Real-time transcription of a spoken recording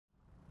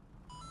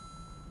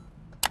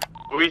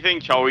What do you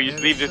think, Charles? We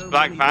just leave this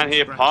black van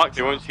here parked.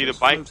 They won't see the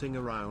bike.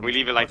 We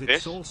leave it like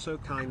this. I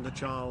think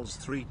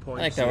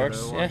that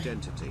works.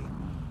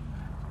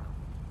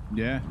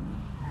 Yeah.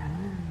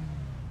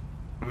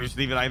 We just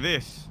leave it like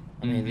this.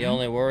 I mean, the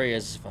only worry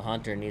is if a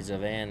hunter needs a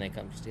van, they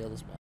come steal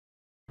this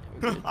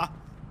one.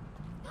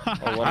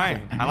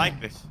 Alright, I like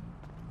this.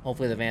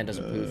 Hopefully the van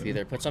doesn't poof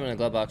either. Put something in the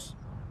glove box.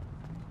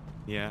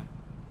 Yeah.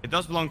 It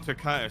does belong to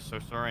Curtis, so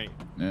it's alright.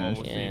 Yeah,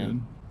 we'll yeah.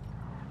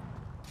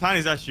 Plan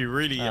is actually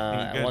really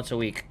good. Once a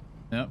week.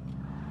 Yep.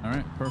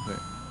 Alright, perfect.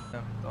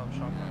 Yeah, I have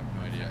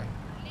no idea.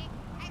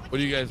 What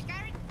do you guys?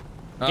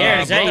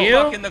 Garrett, is that you?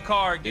 Fuck in the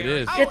car, Garrett. It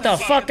is. Get the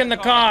fuck in the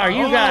car,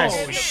 you guys.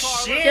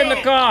 Shit. Get in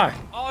the car.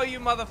 All you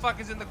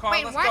motherfuckers in the car.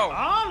 Wait, Let's what? go.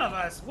 All of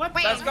us? What?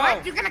 Wait, Let's go.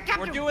 what? You're gonna come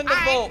We're to- doing the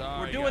Alright. Volt. Sorry,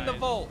 We're doing the guys.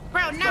 Volt.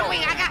 Bro, no,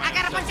 wait, I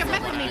got a bunch of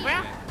men with me,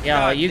 bro.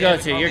 Yo, you go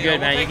God too. damn it, You're Romeo. good,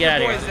 man. We'll You get out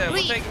take of the here.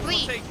 boys then.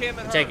 Please. We'll take him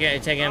and her. Take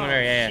him in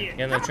there. Yeah, shit.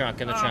 get in the trunk.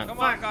 Get in the trunk. Come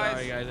on, guys.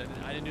 Sorry, guys.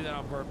 I didn't do that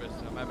on purpose.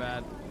 My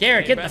bad.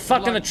 Garrett, Hey, get the best of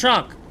fuck in the luck.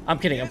 trunk. I'm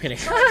kidding. I'm kidding.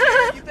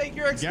 You think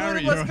you're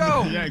excluded? Let's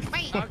go. Yeah.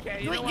 Wait,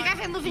 Okay, you guys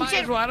ain't losing Might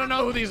shit. as well. I don't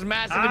know who these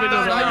masked No,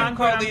 individuals no, are. you're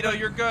Carlito.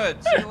 You're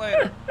good. See you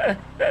later.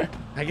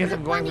 I guess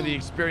I'm going for the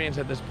experience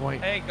at this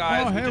point. Hey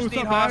guys, Oh, we hey, just what's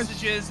need up, guys?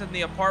 hostages, and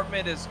the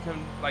apartment is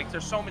like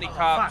there's so many Oh,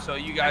 cops, fuck.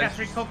 so you I guys. got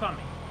 3 coke on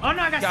me. Oh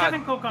no, I got God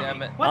 7 coke on damn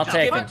me. it. What I'll the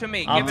take fuck? Give it to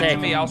me. I'll Give it take to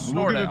me. it. I'll We'll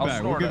snort give it. it I'll back.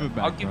 snort We'll it. give it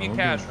back, I'll give bro. you We'll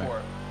cash give it back. for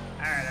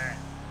it. Alright.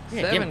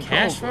 Yeah, give him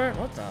cash for it.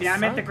 What the Yeah, I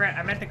meant the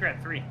fuck?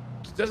 grad 3.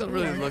 It doesn't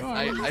really look.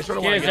 I sort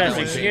of want to Excuse get us.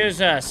 that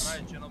Excuse us. All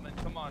right, gentlemen,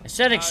 come on. I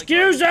said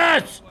excuse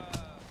us.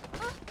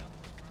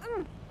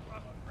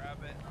 Grab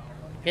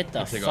it. Get the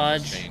I'll take off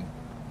this fudge chain.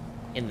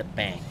 in the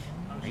bank.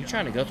 Are you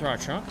trying to go through our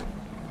trunk?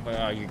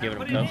 Oh, you're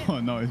giving him coke. Oh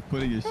no, he's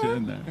putting his shit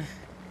in there.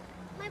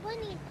 My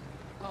bunny.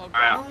 Alright,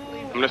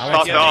 I'm gonna I start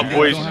like it off, You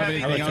boys. don't have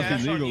anything else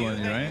Cash on illegal you on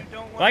you, that right? you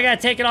don't want- Well, I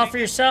gotta take it off for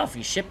yourself,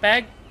 you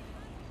shitbag.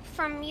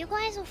 From you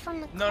guys or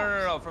from the cops?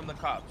 No, from the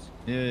cops.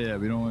 Yeah,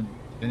 we don't want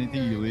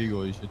anything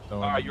illegal. You should show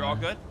All up. right, you're all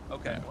good?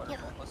 Okay,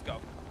 wonderful. Let's go.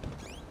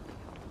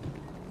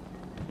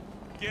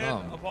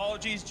 Again,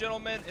 apologies,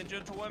 gentlemen and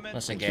gentlewomen.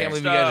 Listen, Can't Garrett,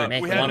 believe you guys are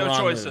make we one had no wrong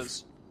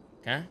choices.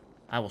 move. Okay?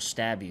 I will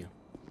stab you.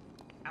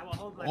 I will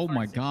hold Oh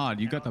my farts god,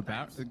 you at got the all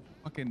times.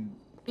 fucking.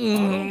 Can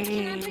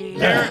I bring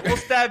Garrett, we'll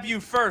stab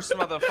you first,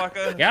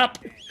 motherfucker. Yep.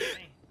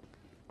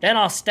 Then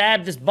I'll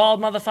stab this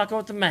bald motherfucker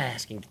with the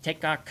mask and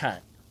take our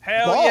cut.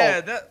 Hell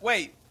yeah.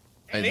 Wait.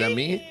 Hey, is that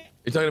me?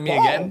 You're talking to me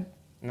again?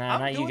 Nah, I'm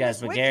not you doing guys,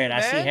 this but with Garrett, you,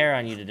 I see man. hair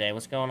on you today.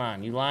 What's going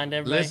on? You lying to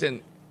everybody?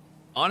 Listen,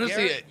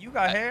 honestly, Garrett, you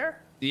got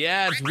hair?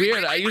 yeah, it's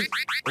weird. I used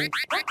What the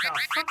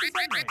fuck is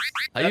that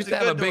noise? to a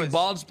have a good big noise.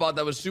 bald spot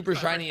that was super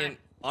shiny, and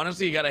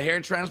honestly, you got a hair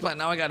transplant.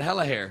 Now I got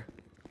hella hair.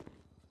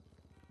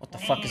 What the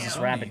fuck is this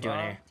Damn. rabbit doing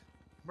here?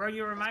 Bro,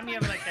 you remind me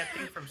of like that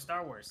thing from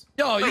Star Wars.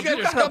 Yo, you Wait, guys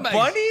you are got a scumbags.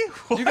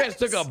 bunny? You guys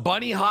took a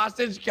bunny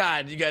hostage?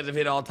 God, you guys have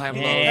hit all-time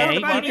lows. Yeah, you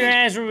buddy. keep your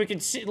hands where we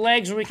can see,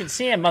 legs where we can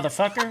see him,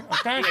 motherfucker.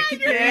 Okay?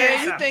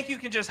 Yeah, you think you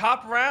can just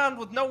hop around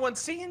with no one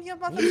seeing you, You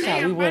motherfucker?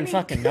 thought we wouldn't buddy.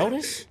 fucking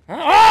notice? Huh?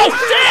 Oh,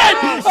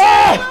 shit!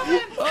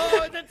 Oh!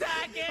 Oh, it's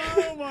attacking!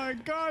 Oh my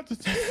god,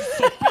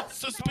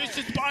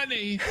 suspicious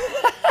bunny.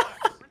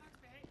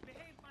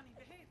 Behave, bunny,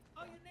 behave.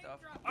 Oh, you name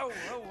dropped. Oh,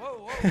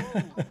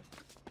 whoa.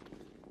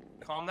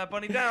 Calm that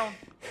bunny down.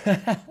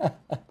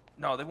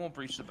 No, they won't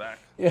breach the back.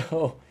 Yo,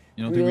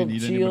 You don't think we real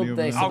need shield, anybody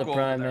over thanks there? for the I'll go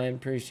prime, over there. man.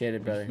 Appreciate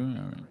it, brother. Sure, all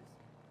right.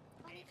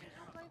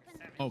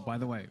 Oh, by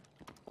the way,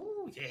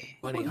 Oh, yeah.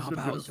 Bunny, hop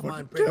out. Come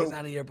on, break us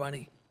out of here,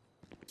 bunny.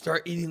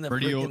 Start eating the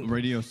freaking...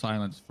 radio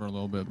silence for a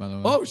little bit, by the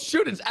way. Oh,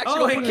 shoot, it's actually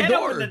Oh, he opening the can't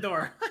door. open the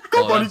door.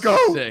 Oh, Bunny, that's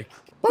go. Sick.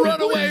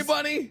 Run away,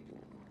 bunny.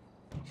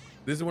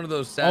 This is one of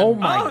those sad... Oh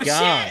my Oh,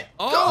 god. shit.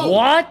 Oh!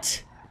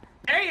 What?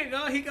 There you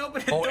go. He can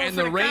open the Oh, door and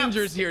for the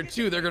Rangers cops. here,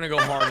 too. They're going to go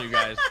harm you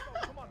guys.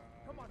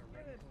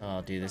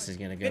 Oh, dude, this is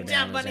gonna go Good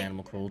down job, as buddy.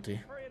 animal cruelty.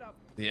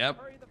 Yep.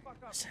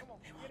 Listen,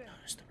 they won't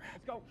notice the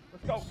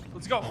rabbit.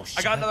 Let's go. Oh,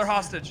 I got another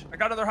hostage.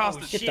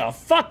 Get the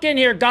fuck in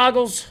here,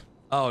 goggles.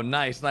 Oh,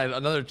 nice.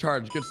 Another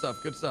charge. Good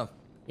stuff.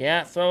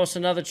 Yeah, throw us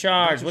another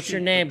charge. What's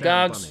your name,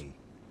 Gogs?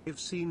 You've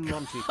seen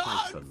Monty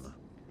Python.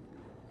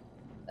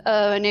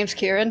 My name's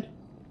Kieran.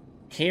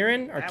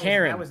 Kieran or I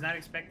Karen? was not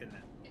expecting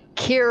that.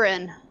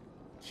 Kieran.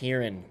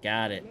 Kieran,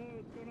 got it.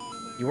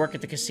 You work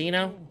at the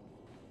casino?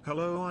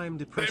 Hello, I'm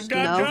depressed. got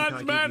and guns, I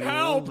give man, you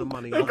help! all the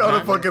money They I got a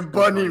have fucking left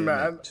bunny, for my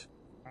man. net.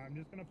 I'm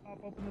just gonna pop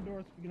open the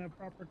door so we can have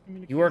proper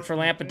communication. You work for Oh,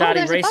 Lampadati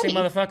there's a Racing,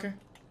 bunny. motherfucker?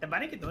 The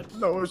bunny can do it.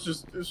 No, it's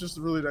just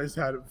a really nice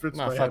hat. It fits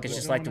my head. Motherfuckers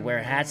just like to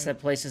wear hats at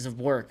places of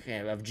work,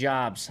 of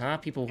jobs, huh?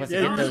 People who have to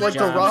Yeah, get you those just like to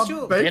jobs.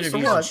 rob banks or Interviews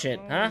and what? shit,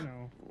 huh?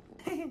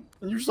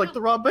 You just like to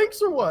rob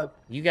banks or what?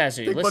 You guys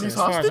are, Take listen, bunnies as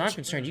far as I'm hostage?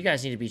 concerned, you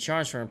guys need to be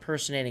charged for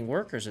impersonating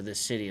workers of this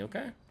city,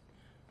 okay?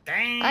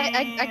 Damn.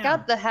 I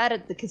got the hat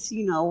at the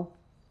casino.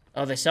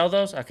 Oh, they sell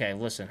those? Okay,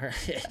 listen.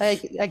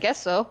 I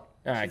guess so.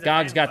 Alright, She's a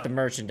Gog's got the fan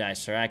merchandise,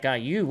 sir. I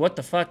got you. What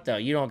the fuck, though?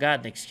 You don't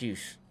got an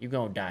excuse. You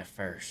gonna die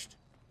first.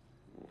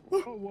 Whoa.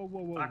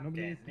 Fuck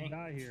Nobody that needs to thing.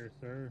 die here,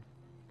 sir.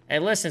 Hey,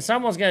 listen,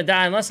 someone's gonna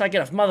die unless I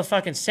get a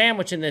motherfucking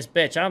sandwich in this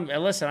bitch.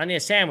 Listen, I need a You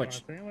want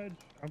sandwich. a sandwich?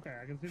 Okay,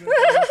 I can see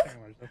that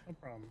sandwich. That's no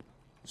problem.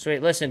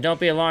 Sweet. Listen, don't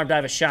be alarmed. I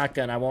have a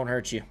shotgun. I won't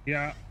hurt you.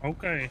 Yeah,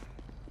 okay.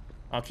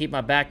 I'll keep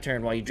my back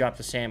turned while you drop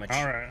the sandwich.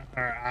 All right.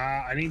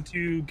 I need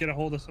to get a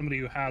hold of somebody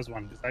who has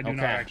one because I do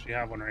not actually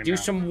have one right now. Do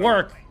some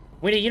work.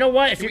 We need, you know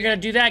what? If you're gonna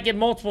do that, get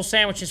multiple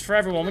sandwiches for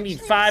everyone. We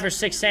need 5 or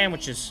 6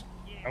 sandwiches.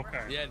 Okay.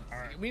 Yeah, All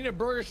right. we need a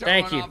burger shop,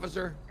 Thank you.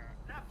 officer.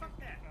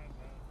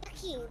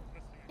 Cute.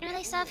 You know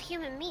they serve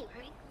human meat,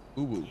 right?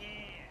 Ooh.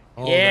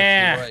 Oh,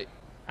 Yeah. that's right.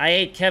 I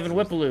ate Kevin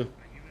Whippaloo.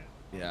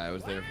 Yeah, I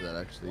was there for that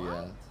actually.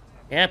 Yeah.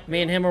 Yep,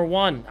 me and him are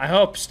one. I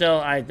hope still.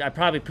 I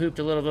probably pooped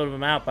a little bit of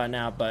him out by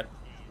now, but.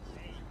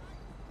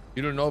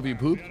 You don't know if you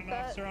pooped?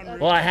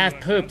 Well, I have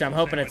pooped. I'm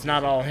hoping it's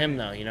not all him,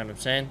 though. You know what I'm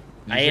saying?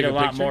 I ate a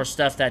lot more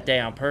stuff that day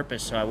on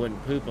purpose so I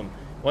wouldn't poop him.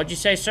 What'd you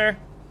say, sir?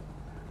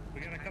 We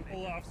got a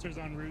couple officers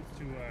en route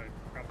to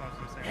drop off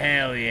some sandwiches.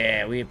 Hell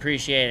yeah, we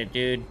appreciate it,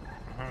 dude.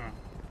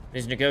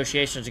 These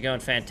negotiations are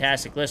going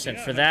fantastic. Listen,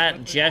 for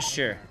that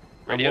gesture,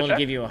 I'm willing to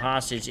give you a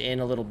hostage in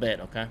a little bit,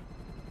 okay?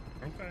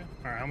 Okay.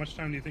 All right. How much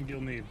time do you think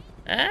you'll need?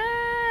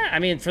 I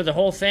mean, for the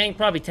whole thing,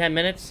 probably 10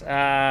 minutes.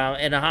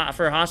 And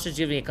for a hostage,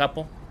 give me a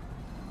couple.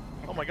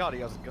 Oh my god, he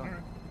has a gun.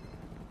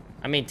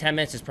 I mean, 10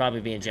 minutes is probably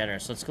being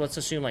generous. Let's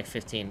assume like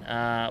 15.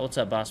 What's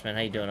up, boss man?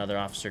 How you doing, other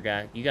officer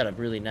guy? You got a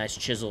really nice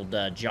chiseled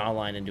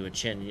jawline into a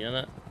chin. You know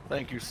that?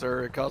 Thank you,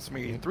 sir. It cost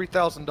me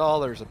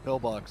 $3,000 a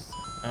pillbox.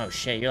 Oh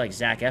shit, you're like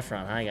Zac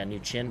Efron, huh? You got a new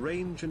chin.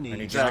 Ranger needs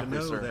Exactly,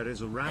 to know sir. there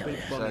is a rabid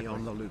bunny Exactly.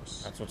 on the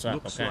loose. That's what's up.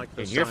 Looks Okay. like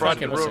the Dude, you're size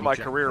fucking of a ruined my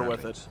Jack career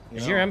Rabbit. with it.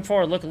 Does your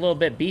M4 look a little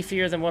bit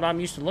beefier than what I'm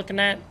used to looking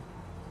at?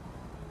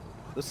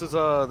 This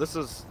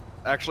is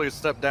actually a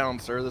step down,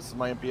 sir. This is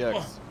my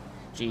MPX.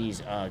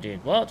 Jeez, oh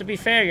dude. Well, to be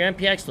fair, your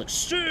MPX looks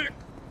sick.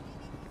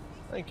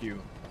 Thank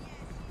you.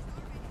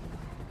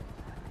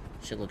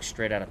 Shit looks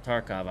straight out of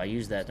Tarkov. I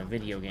use that in a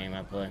video game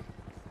I play.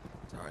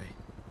 Sorry.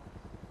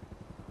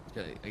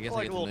 Okay, I guess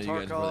like I get a to know little you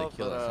guys before they Tarkov,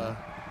 kill but us.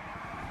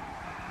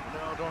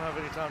 no, don't have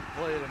any time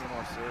to play it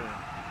anymore, sir.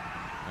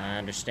 I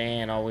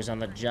understand. Always on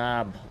the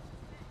job.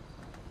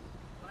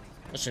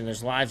 Listen,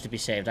 there's lives to be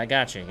saved. I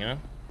got you, you know?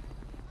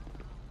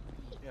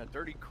 Yeah,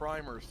 dirty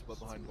crimers, but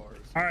behind bars.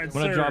 All right, I'm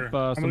gonna sir. drop,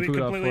 I'm some gonna be food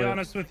out completely for you.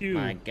 honest with you.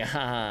 My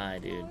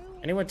God, dude.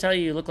 Anyone tell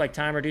you you look like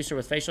Time Reducer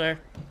with facial hair?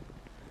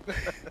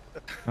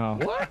 Oh.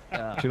 What?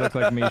 She looks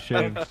like me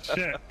shaved.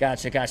 Shit.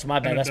 Gotcha. My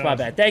bad. That's my does.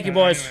 bad. Thank you,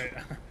 boys.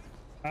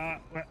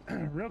 Anyway,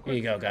 real quick. Here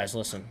you go, guys.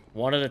 Listen,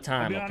 one at a I'll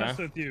time, be honest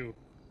okay? with you.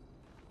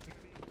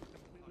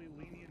 Completely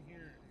lenient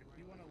here. If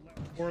you want to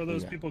let 4 of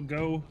those people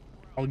go,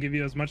 I'll give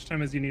you as much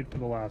time as you need for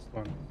the last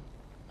one.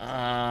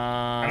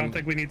 I don't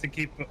think we need to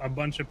keep a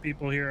bunch of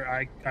people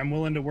here. I'm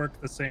willing to work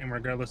the same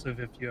regardless of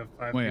if you have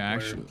 5 Wait, people.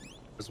 actually.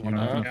 Just one you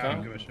know, I okay.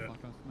 don't give a shit.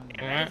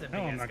 Alright. No,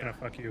 I'm not gonna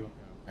fuck you.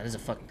 That is a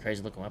fucking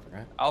crazy looking weapon,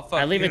 right? I'll fuck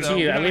I leave it to though.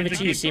 you. I No, leave it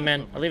just to you, keep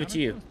C-Man. I leave it to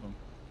you.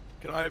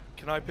 Can I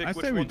pick I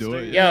which say we one do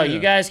it, stays? yeah. Yo, you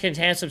guys can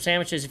hand some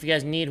sandwiches if you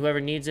guys need.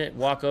 Whoever needs it,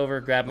 walk over,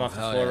 grab them off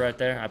the hell floor yeah. right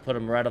there. I put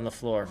them right on the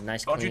floor.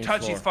 Nice, Don't clean you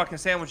touch floor. these fucking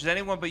sandwiches.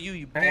 Anyone but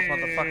you boss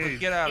motherfucker.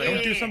 Get out of Don't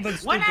here. do something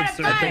One stupid, at a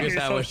sir. time. Don't get Take a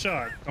yourself sandwich.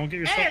 shot. Don't get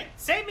yourself. Hey,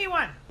 save me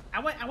one. I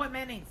want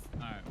mayonnaise.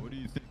 Alright, what do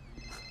you think?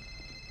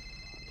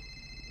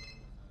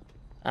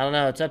 I don't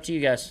know. It's up to you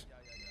guys.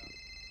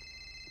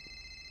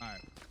 Alright.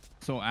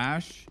 So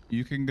Ash,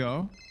 you can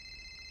go.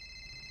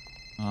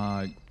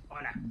 Hola.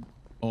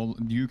 Oh,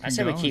 you can I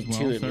say go we keep as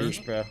 2 well, at sir.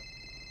 least, bro.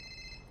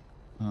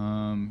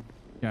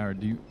 Garrett,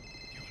 do you?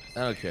 I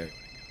don't care.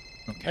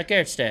 Okay. Let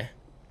Garrett stay.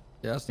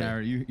 Yeah, I'll stay.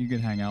 Garrett, you can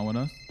hang out with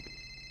us.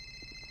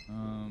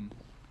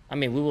 I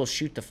mean, we will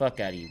shoot the fuck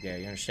out of you,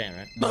 Gary. You understand,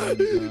 right?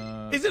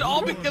 And, Is it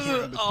all because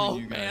between of? Oh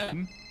you guys.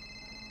 man.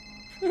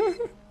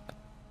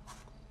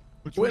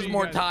 Which one Where's do you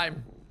more guys-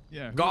 time?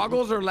 Yeah.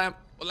 Goggles or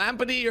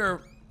lampity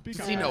or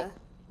casino?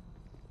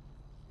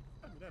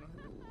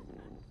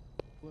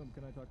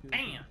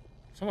 Damn.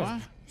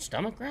 Someone's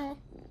stomach growling?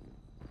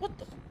 What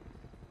the?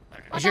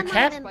 Well, Is your that might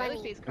have cat? been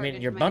Bunny. I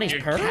mean, your bunny's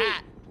purr?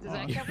 Does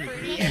that count for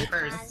Yeah, you?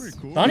 Pretty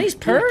cool. Bunny's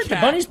purr? The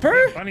bunny's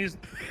purr? Bunny's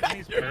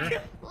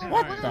purr. What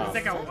Wow. the? It's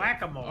like a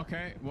whack-a-mole.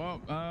 Okay,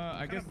 well,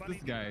 I guess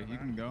this guy, you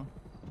can go.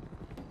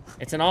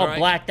 It's an all Alright.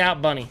 blacked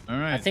out bunny. All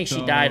right. I think she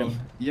so, died him.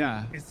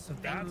 Yeah. So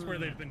that's where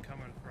they've been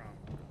coming from.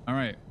 All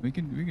right, we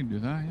can do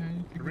that. Yeah.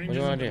 You can What do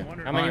you want to do?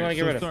 How many you want to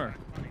get rid of? Sir,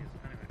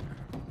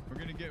 we're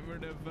gonna get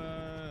rid of.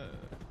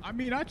 I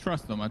mean, I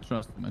trust them. I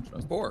trust them.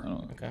 4. I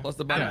don't- Okay. Plus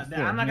the I'm bonus.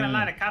 not gonna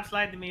lie, the cops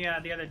lied to me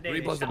the other day. Three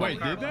They plus the stopped bonus.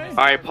 my Wait, car. did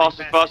they? Alright, pause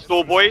the bus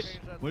door, boys.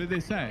 What did they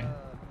say?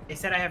 They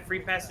said I have free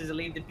passes to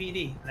leave the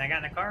PD, and I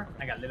got in the car,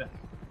 I got lit up.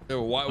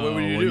 What Oh,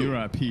 would you well, do? You're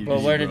at PD.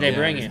 Well, where did they bro.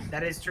 bring you?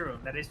 That is true.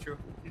 That is true.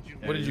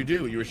 What did you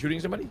do? You were shooting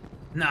somebody?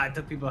 No, I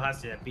took people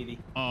hostage at PD.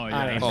 Oh I yeah.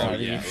 mean, that's bro, right.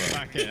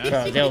 you- Okay,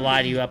 Bro, they'll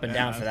lie to you up and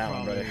down that's for that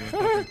one, probably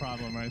brother. a fucking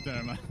problem right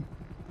there, man.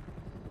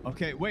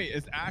 Okay, wait.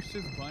 Is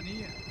Ash's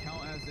bunny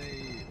count as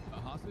a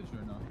hostage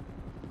or no?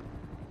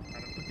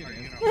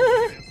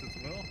 Against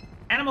its will?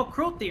 Animal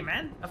cruelty,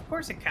 man. Of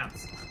course it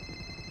counts.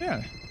 Yeah.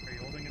 Are you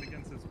holding it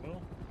against its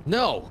will?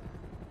 No.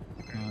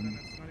 Okay, then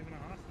it's not even a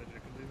hostage. I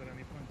can leave it at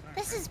any point in time.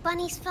 This is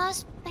Bunny's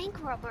first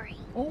bank robbery.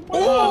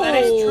 Oh,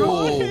 that is true.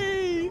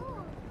 Bunny.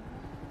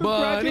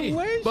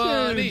 Congratulations.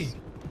 Bunny.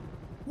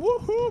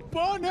 Woohoo,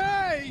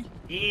 Bunny!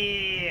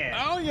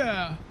 Yeah. Oh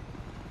yeah.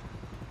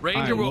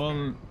 Ranger will.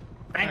 All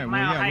right, well,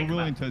 yeah, we're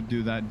willing to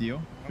do that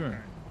deal.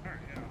 Sure.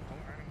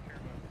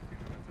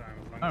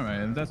 All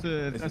right, if that's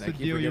a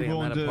deal you're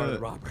willing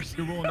to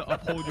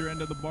uphold your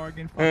end of the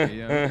bargain. Fuck it,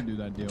 yeah, we can do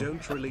that deal.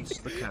 Don't release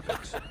the cabot.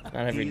 Not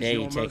every day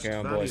you take your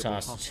own boys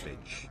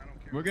hostage.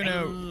 We're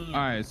gonna. All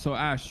right, so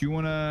Ash, you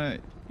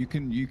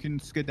can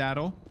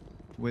skedaddle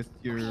with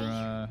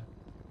your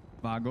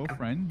Vago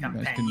friend.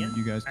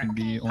 You guys can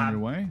be on your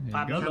way.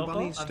 There you go.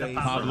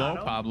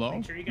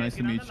 Pablo. Nice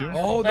to meet you.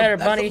 Oh,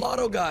 that's the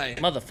lotto guy.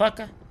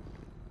 Motherfucker.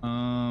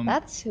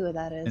 That's who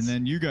that is. And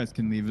then you guys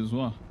can leave as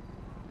well.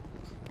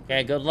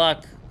 Okay, good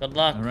luck. Good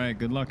luck. All right,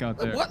 good luck out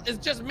there. What?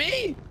 It's just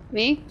me?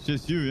 Me? It's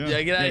just you, yeah.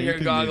 Yeah, get out of here,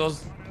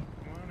 goggles.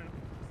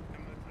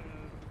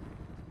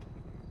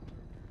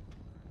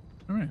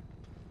 All right.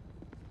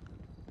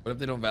 What if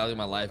they don't value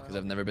my life because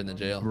I've never been to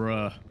jail?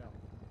 Bruh.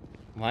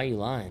 Why are you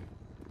lying?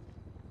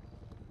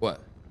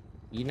 What?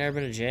 You never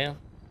been to jail?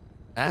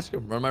 Ask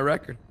him. Run my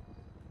record.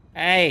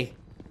 Hey.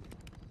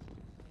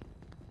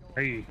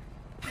 Hey.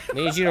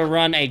 Need you to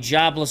run a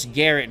jobless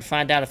Garrett and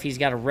find out if he's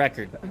got a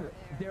record.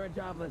 Garrett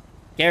jobless.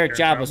 Garrett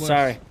jobless,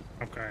 sorry.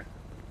 Okay.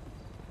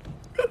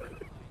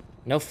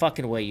 No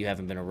fucking way you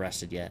haven't been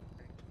arrested yet.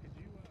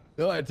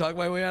 No, I talked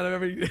my way out of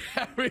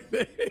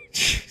everything.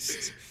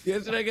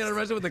 Yesterday I got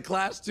arrested with a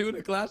class 2 and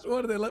a class 1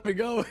 and they let me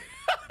go.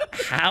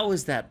 How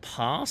is that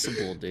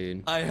possible,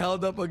 dude? I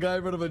held up a guy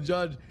in front of a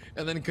judge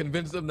and then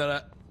convinced him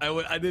that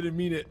I didn't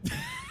mean it.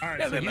 All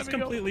right, so he's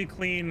completely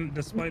clean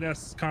despite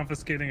us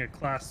confiscating a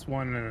class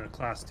 1 and a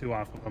class 2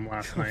 off of him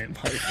last night.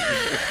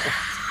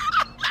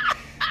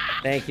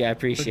 Thank you, I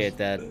appreciate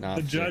that.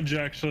 The judge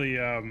actually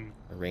a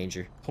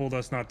ranger told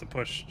us not to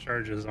push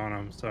charges on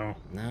him, so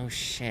no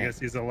shit. I guess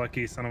he's a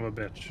lucky son of a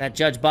bitch. That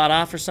judge bought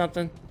off or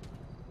something?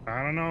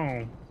 I don't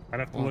know.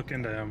 I'd have to look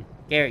into him.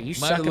 Garrett, you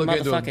sucking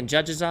motherfucking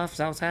judges off? Is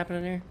that what's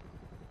happening here?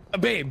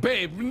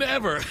 Babe,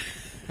 never.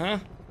 Huh?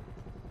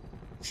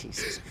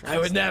 Jesus Christ. I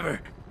would never.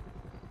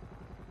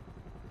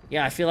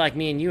 Yeah, I feel like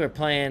me and you are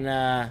playing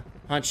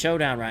Hunt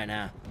Showdown right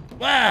now.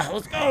 Wow,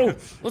 let's go.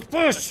 Let's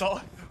push.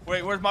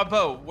 Wait, where's my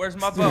bow? Where's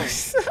my bow?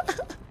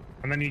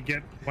 And then you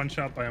get one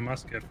shot by a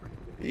musket.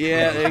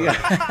 Yeah, there you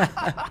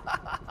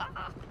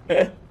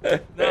go.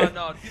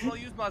 No, people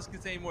don't use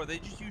muskets anymore. They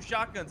just use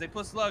shotguns. They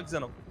put slugs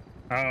in them.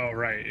 Oh,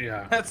 right,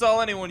 yeah. That's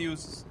all anyone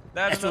uses.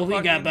 That's what we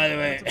got, by the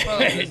way.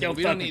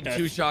 We don't need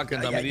 2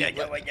 shotguns.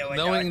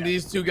 Knowing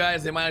these 2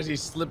 guys, they might actually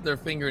slip their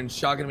finger and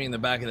shocking me in the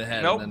back of the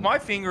head. Nope, my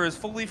finger is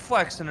fully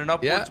flexed in an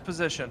upwards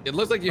position. It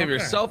looks like you have your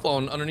cell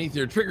phone underneath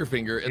your trigger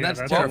finger, and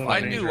that's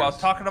terrifying. I knew. I was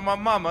talking to my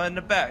mama in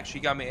the back. She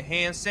got me a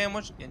ham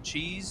sandwich and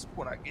cheese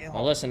when I get home.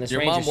 Well, listen, this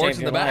ranger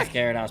saved your life,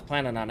 Garrett. I was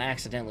planning on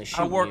accidentally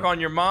shooting you. I work on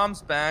your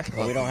mom's back.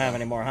 But we don't have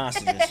any more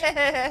hostages.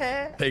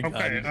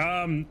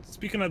 Okay,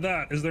 speaking of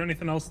that, is there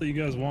anything else that you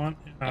guys want?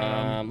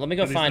 Let me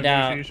go find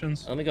out.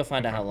 Let me go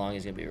find out how long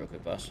he's gonna be real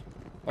quick, boss.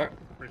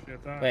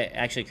 Appreciate that. Wait,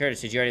 actually, Curtis,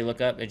 did you already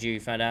look up? Did you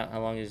find out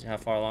how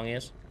far along he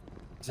is?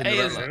 Hey,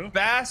 is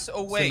Bass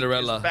awake?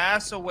 Cinderella. Is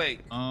Bass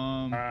awake?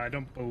 I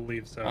don't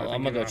believe so.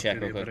 I'm gonna go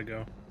check real quick.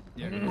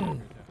 All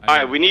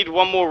right, we need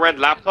one more red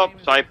laptop,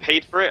 so I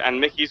paid for it,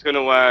 and Mickey's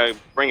gonna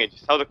bring it.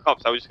 Just tell the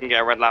cops I was just gonna get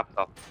a red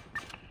laptop.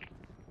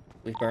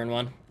 We burn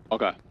one.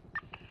 Okay.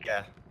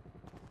 Yeah.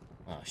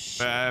 Oh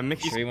shit.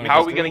 Mickey's,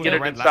 how are we gonna get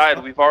it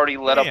inside? We've already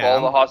let up all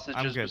the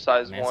hostages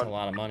besides one. That's a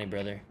lot of money,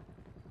 brother.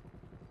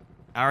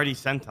 I already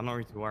sent. I'm not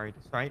really too worried.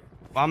 That's right.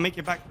 Well, I'll make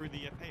it back through the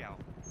payout.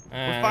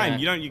 We're fine.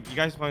 You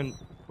guys won't.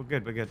 We're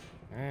good. We're good.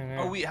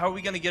 How are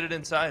we gonna get it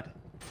inside?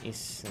 You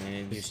just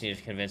need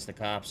to convince the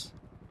cops.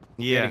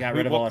 Yeah. We got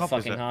rid of all our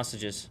fucking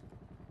hostages.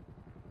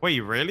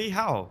 Wait, really?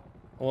 How?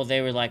 Well, they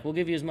were like, "We'll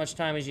give you as much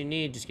time as you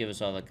need. Just give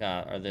us all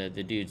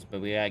the dudes."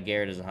 But we got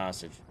Garrett as a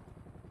hostage.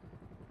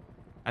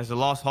 As the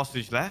last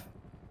hostage left?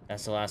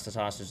 That's the last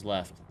hostage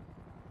left.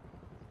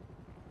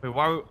 Wait,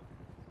 why?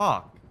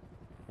 Fuck.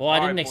 Well, I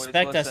didn't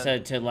expect us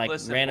to like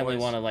randomly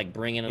want to like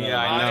bring in another. Yeah,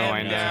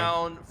 I know.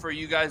 Down for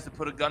you guys to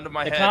put a gun to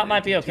my head. The cop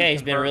might be okay.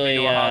 He's been really.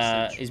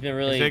 Is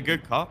he a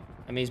good cop?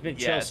 I mean, he's been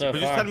chill so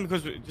far.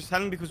 Just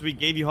tell him because we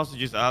gave you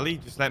hostages early.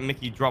 Just let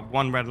Mickey drop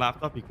one red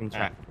laptop. You can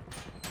check.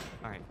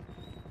 All right.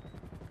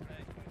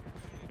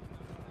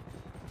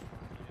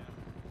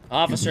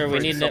 Officer, we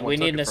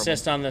need an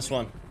assist on this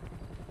one.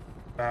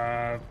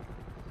 As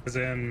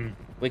in...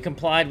 We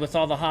complied with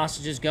all the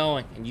hostages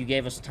going, and you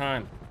gave us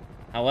time.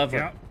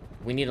 However,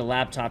 we need a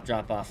laptop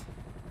drop-off.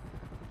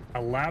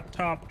 A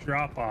laptop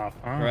drop-off,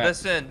 huh? Correct.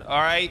 Listen, all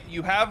right,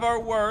 you have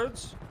our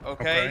words,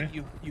 okay?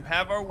 You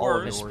have our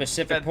words. The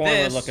specific point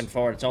we're looking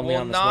for, it's only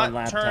on this one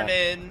laptop.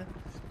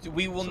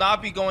 We will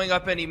not be going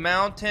up any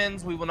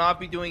mountains. We will not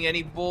be doing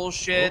any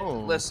bullshit.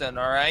 Listen,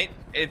 all right?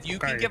 If you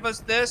can give us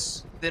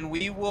this, then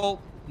we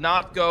will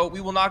not go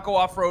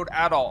off-road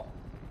at all.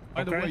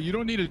 By the way, you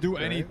don't need to do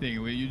anything.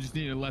 You just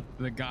need to let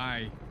the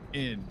guy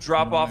in.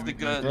 Drop off the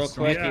goods. Real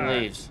quick, he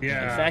leaves.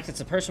 Yeah. In fact, it's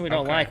a person we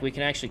don't like. We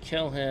can actually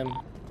kill him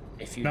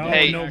If you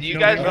Hey, do you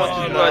guys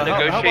want to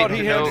negotiate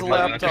to know,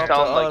 like, just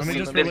tell them,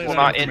 like, this will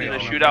not end in a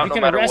shootout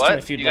no matter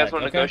what? Do you guys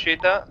want to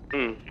negotiate that?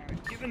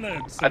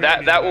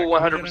 That will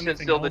 100%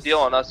 seal the deal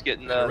on us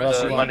getting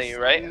the money,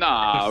 right?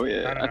 Nah,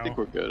 I think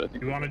we're good. I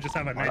think. You want to just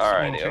have a nice. All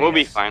right, we'll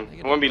be fine.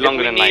 It won't be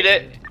longer than like.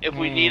 If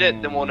we need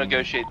it, then we'll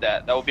negotiate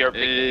that. That will be our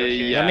big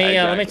negotiation.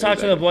 Let me talk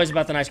to the boys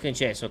about the nice clean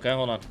chase. Okay,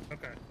 hold on.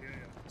 Okay.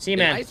 See,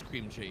 man. Ice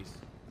cream chase.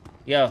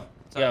 Yo,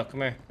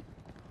 come here.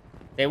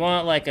 They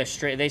want like a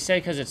straight. They say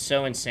because it's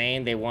so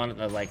insane, they want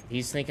like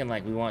he's thinking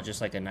like we want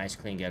just like a nice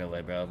clean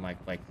getaway, bro.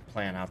 Like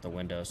plan out the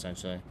window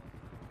essentially.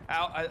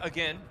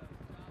 Again,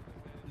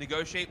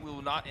 negotiate. We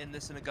will not end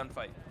this in a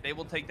gunfight. They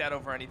will take that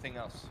over anything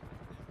else.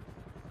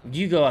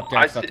 You go up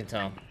there and fucking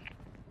tell them.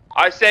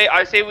 I say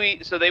we.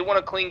 So they want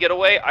a clean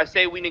getaway. I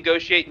say we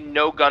negotiate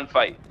no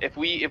gunfight. If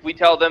we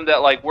tell them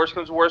that like worst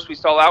comes to worst, we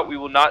stall out. We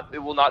will not. It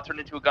will not turn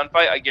into a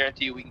gunfight. I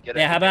guarantee you we can get it.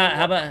 Yeah. How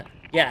about?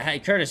 Yeah, hey,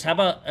 Curtis, how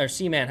about, or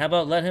C-Man, how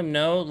about let him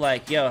know,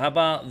 like, yo, how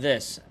about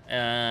this?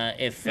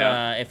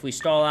 If we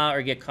stall out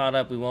or get caught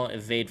up, we won't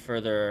evade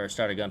further or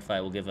start a gunfight.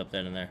 We'll give up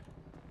then and there.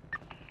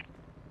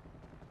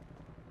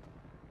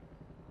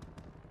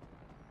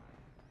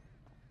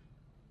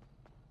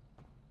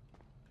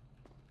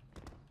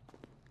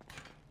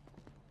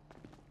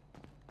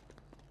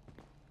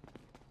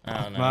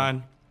 I don't know.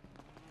 Man.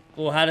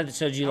 Well,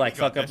 did you, like,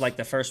 fuck up, like,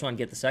 the first one,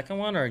 get the second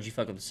one, or did you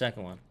fuck up the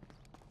second one?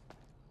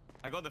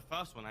 I got the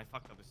first one. I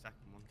fucked up the second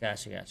one.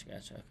 Gotcha. Okay.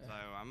 So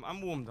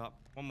I'm warmed up.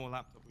 One more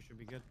laptop, we should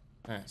be good.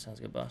 All right, sounds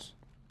good, boss.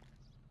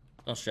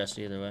 Don't stress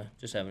either way.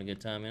 Just having a good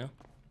time, you know.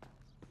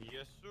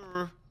 Yes,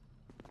 sir.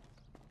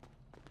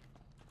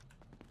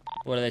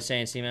 What are they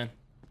saying, C-Man?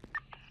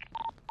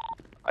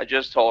 I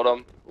just told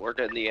them we're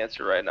getting the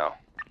answer right now.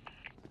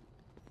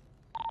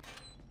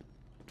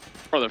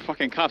 Bro, they're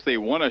fucking cops. They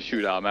want to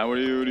shoot out, man. What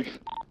are you?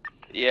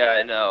 Yeah,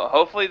 I know.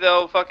 Hopefully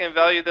they'll fucking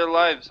value their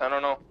lives. I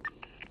don't know.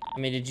 I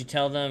mean, did you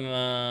tell them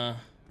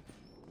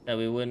that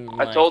we wouldn't?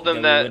 I told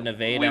them that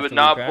we would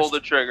not pull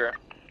the trigger.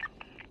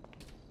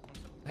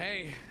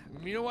 Hey,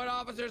 you know what,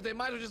 officers? They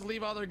might as well just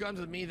leave all their guns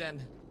with me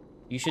then.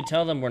 You should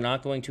tell them we're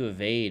not going to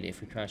evade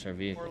if we crash our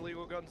vehicle. More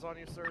illegal guns on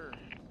you, sir.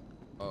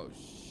 Oh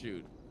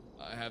shoot!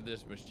 I have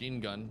this machine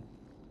gun.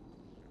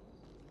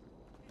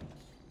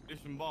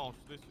 Listen, boss.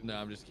 Listen. No,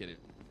 I'm just kidding.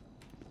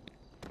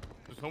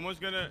 So someone's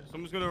gonna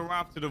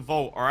arrive to the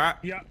vault, all right?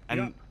 Yeah.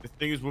 And the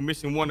thing is, we're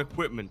missing one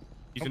equipment.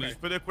 He's gonna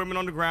just put the equipment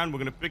on the ground. We're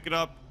gonna pick it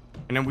up,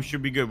 and then we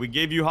should be good. We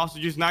gave you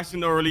hostages nice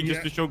and early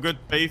just to show good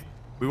faith.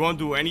 We won't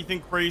do anything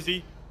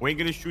crazy. We ain't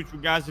gonna shoot you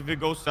guys if it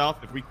goes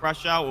south. If we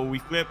crash out or we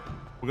flip,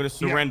 we're gonna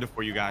surrender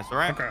for you guys. All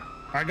right? Okay.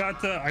 I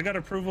got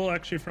approval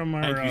actually from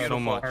our Thank you so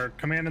much. our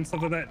command and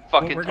stuff like that.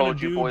 Fucking what we're gonna told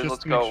you, do boys, just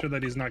let's to make go. sure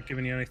that he's not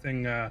giving you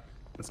anything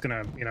that's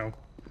gonna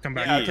come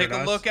back. Yeah, take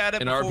a look at it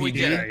before we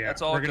get it. Yeah.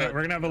 That's all we're good.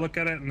 gonna have a look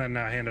at it and then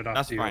hand it off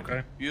That's to you. fine.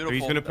 Okay. Beautiful. So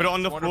he's gonna put it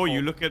on the floor. Wonderful.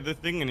 You look at the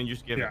thing and then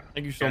just give it.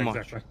 Thank you so much.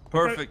 Exactly.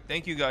 Perfect.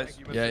 Thank you guys.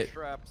 Thank you, Yeah, Mr.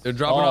 Straps. they're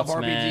dropping off Vaults,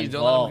 RPGs. man.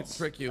 Don't let them Vaults.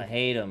 trick you. I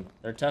hate them.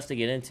 They're tough to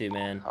get into,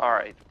 man. All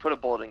right, put a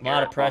bullet in A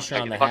lot of Garrett. pressure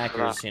on the Fuck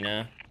hackers, that. you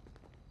know.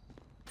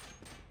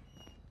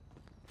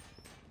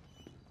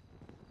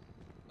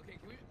 Okay,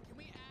 can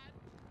we add?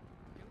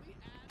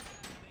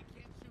 They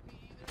can't shoot me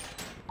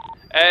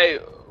either. Hey,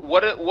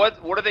 what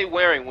are they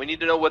wearing? We need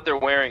to know what they're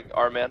wearing,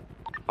 our man.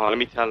 Oh, let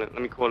me tell him.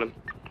 Let me call him.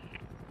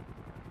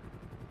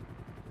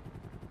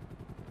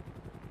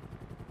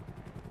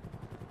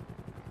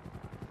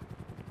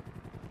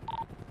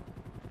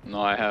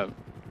 No, I have.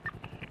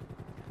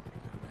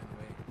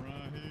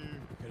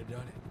 Could have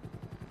done it.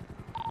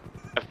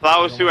 A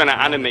flower suit and an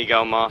anime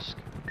girl mask.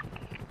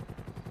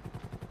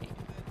 He's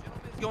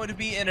going to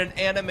be in an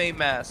anime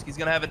mask. He's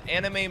gonna have an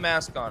anime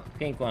mask on.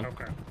 Pink one.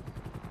 Okay.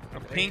 A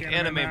pink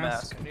anime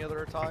mask. Any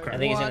other attire? I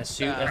think he's in a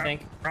suit. I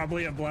think.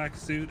 Probably a black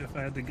suit if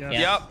I had to guess.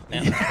 Yeah.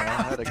 Yep. Yeah. I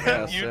had a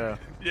guess, yeah.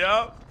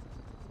 Yep.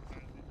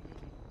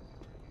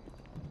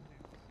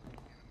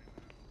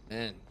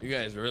 Man, you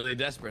guys are really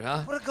desperate,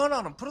 huh? Put a gun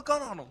on him. Put a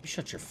gun on him. You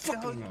shut your What the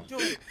hell fucking are you mouth.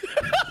 doing?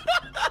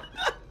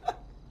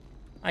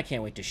 I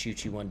can't wait to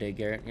shoot you one day,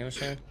 Garrett. You know what I'm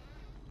saying?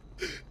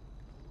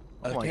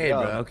 Oh my Okay,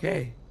 God. bro.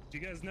 Okay. Do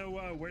you guys know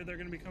where they're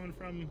gonna be coming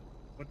from?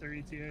 What their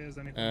ETA is?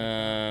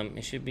 Anything?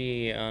 It should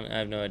be on. I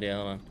have no idea.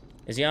 Hold on.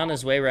 Is he on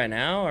his way right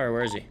now, or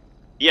where is he?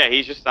 Yeah,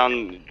 he's just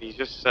down. He's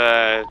just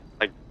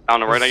like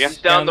down the road, I guess.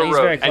 Down the he's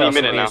road. very close. Any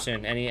minute He'll be now.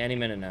 Soon. Any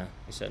minute now.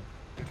 He said.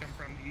 They come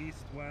from east,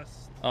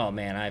 west. Oh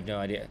man, I have no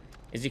idea.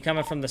 Is he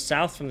coming from the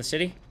south, from the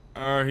city?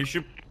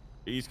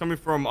 He's coming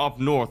from up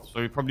north, so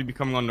he'll probably be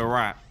coming on the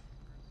right.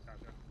 Gotcha.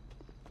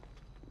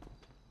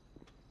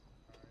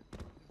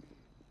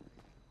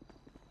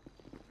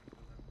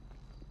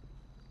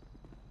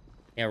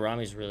 Yeah,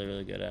 Rami's really,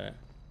 really good at it.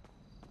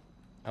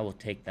 I will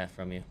take that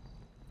from you.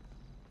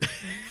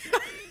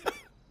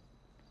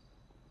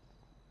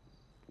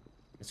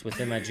 It's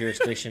within my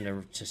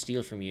jurisdiction to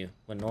steal from you,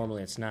 when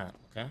normally it's not,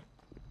 okay?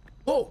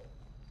 Oh!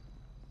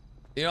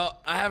 You know,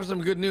 I have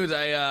some good news.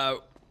 I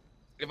have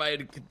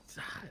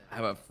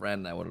a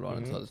friend I would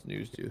want to tell this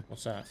news to.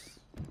 What's up?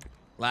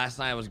 Last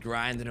night I was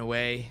grinding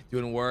away,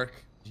 doing work.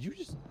 Did you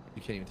just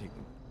You can't even take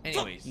them.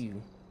 Anyways,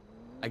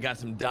 I got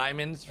some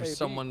diamonds for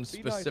someone's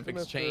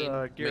specific chain.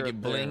 Make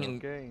it bling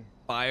and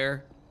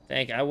fire.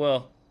 I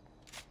will.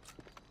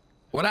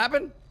 What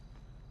happened?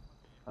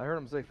 I heard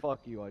him say "fuck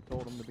you." I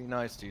told him to be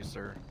nice to you,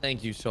 sir.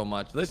 Thank you so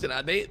much. Listen,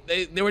 they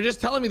were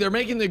just telling me they're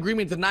making the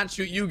agreement to not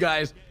shoot you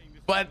guys,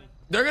 but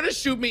they're gonna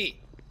shoot me.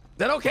 Is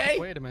that okay?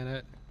 Wait a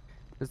minute.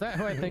 Is that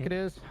who I think it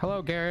is?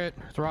 Hello, Garrett.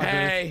 It's Rogers.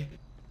 Hey.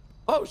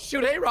 Oh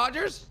shoot! Hey,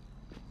 Rogers.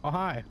 Oh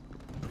hi.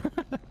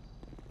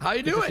 How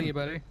you doing? Good to see you,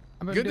 buddy.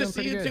 Good to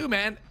see you too,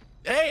 man.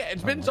 Hey,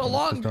 it's been so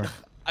long.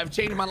 I've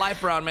changed my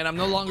life around, man. I'm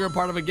no longer a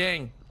part of a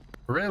gang.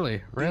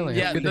 Really? Really?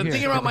 Yeah, the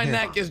thing around my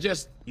neck is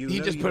just, he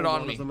just put it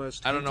on me.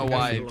 I don't know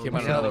why it came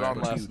out of nowhere.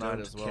 Last night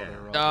as well.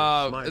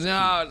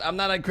 No, I'm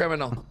not a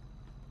criminal.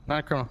 Not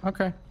a criminal.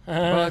 Okay.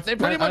 Well, they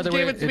pretty much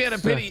gave it to me out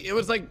of pity. It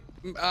was like,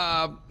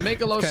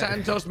 Make a Los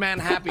Santos Man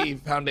Happy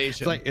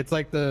Foundation. It's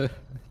like the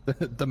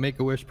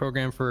Make-A-Wish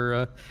program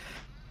for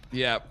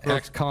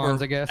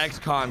ex-cons, I guess.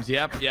 Ex-cons,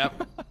 yep.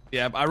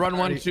 I run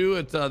one too.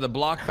 It's the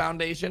Block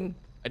Foundation.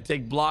 I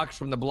take blocks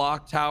from the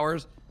block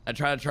towers. I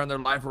try to turn their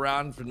life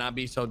around to not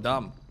be so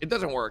dumb. It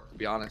doesn't work, to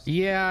be honest.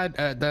 Yeah,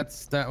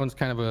 that one's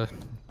kind of a.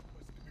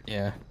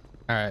 Yeah.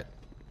 All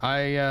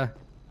right.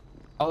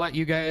 I'll let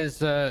you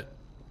guys.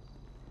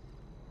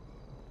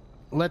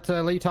 Let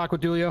you talk with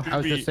Dulio. I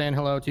was just saying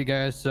hello to you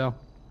guys. So.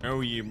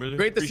 Oh yeah, brother.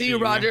 Great to see you,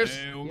 Rogers.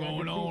 Hey, what's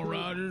going on,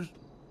 Rogers?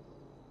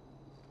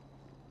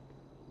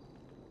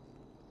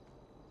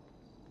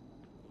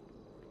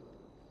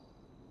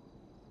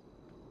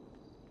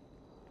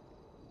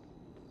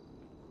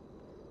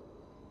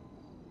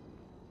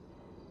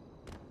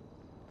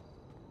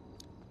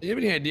 Do you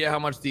have any idea how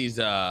much these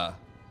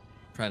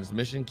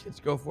transmission kits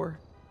go for?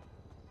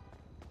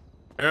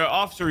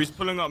 Officer, he's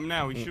pulling up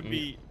now. He should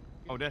be.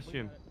 Oh, that's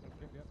him.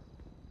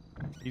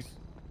 He's.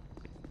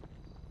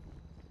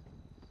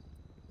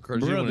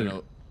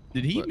 Brother,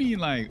 did he mean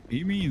like?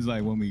 He means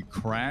like when we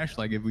crash,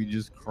 like if we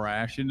just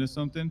crash into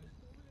something,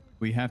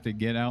 we have to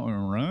get out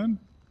and run.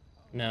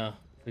 No,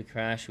 if we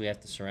crash, we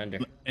have to surrender.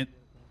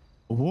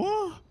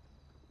 What?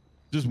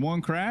 Just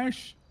one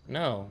crash?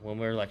 No, when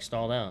we're like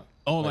stalled out.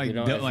 Oh, like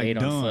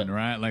done,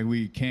 right? Like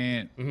we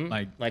can't,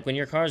 like when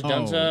your car's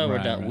donezo, we're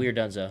done. We're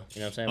donezo.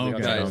 You know what I'm saying? We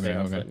don't elevate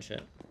on foot and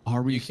shit.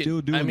 Are we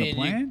still doing the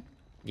plan?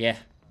 Yeah.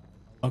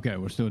 Okay,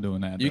 we're still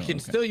doing that. You can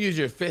still use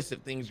your fist if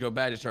things go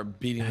bad. Just start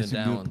beating them down.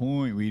 That's a good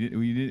point.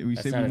 We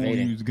said we won't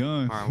use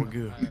guns. All right, we're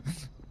good.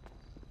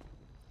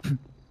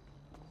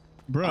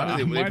 Bro,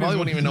 honestly, they probably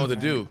wouldn't even know what to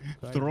do.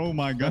 Throw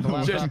my gun.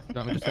 Just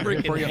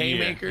freaking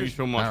haymakers. Thank you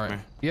so much,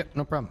 man. Yep,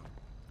 no problem.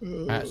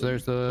 All right, so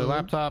there's the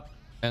laptop,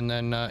 and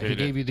then he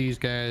gave you these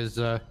guys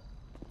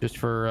just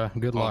for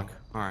good luck.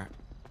 All right.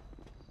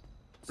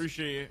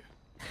 Appreciate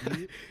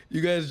it.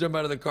 You guys jump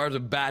out of the cars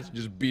with bats and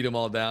just beat them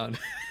all down.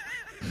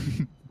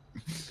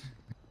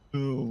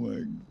 Oh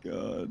my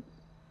god.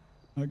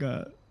 I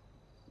got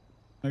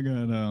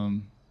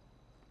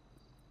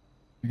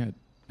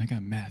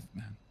meth,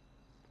 man.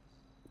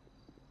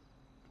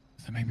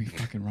 Does that make me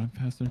fucking run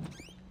faster?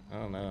 I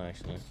don't know,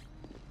 actually.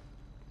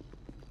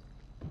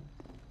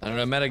 I don't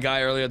know. I met a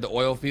guy earlier at the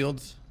oil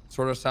fields.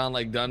 Sort of sound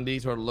like Dundee,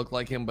 sort of looked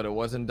like him, but it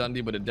wasn't Dundee,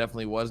 but it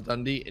definitely was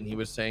Dundee. And he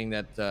was saying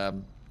that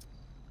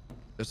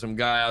there's some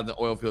guy out in the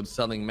oil field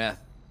selling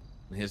meth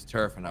in his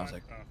turf, and I was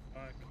like,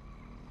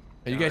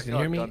 hey, you guys can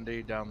hear me?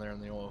 Dundee down there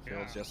in the oil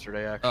fields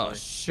yesterday, actually. Oh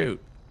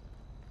shoot!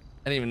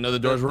 I didn't even know the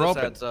doors were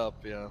open. Heads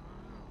up, yeah.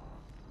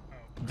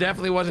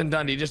 Definitely wasn't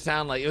Dundee. Just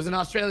sound like it was an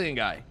Australian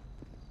guy.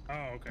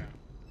 Oh, okay.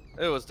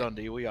 It was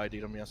Dundee. We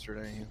ID'd him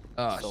yesterday. He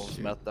sold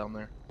meth down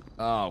there.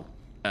 Oh,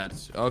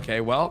 that's okay.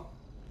 Well,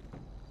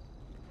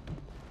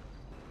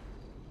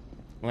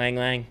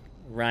 Lang,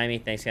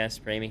 Rhymy, thanks guys.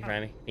 Ramy,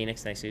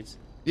 Phoenix, thanks dudes.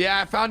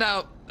 yeah, I found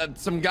out that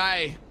some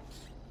guy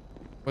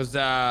was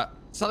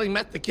selling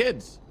meth to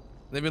kids.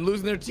 They've been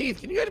losing their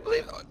teeth. Can you guys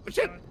believe it?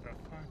 Shit.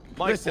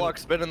 Mike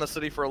Fluck's been in the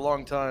city for a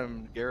long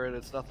time, Garrett.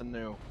 It's nothing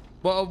new.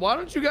 Well, why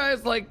don't you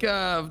guys like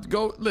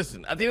go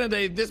listen? At the end of the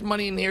day, this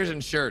money in here is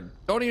insured.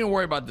 Don't even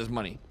worry about this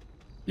money.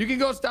 You can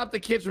go stop the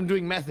kids from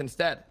doing meth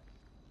instead.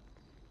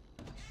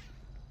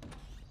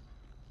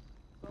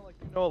 Sound like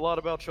you know a lot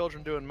about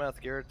children doing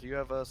meth, Garrett. Do you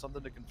have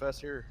something to confess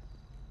here?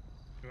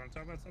 You want to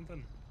talk about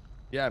something?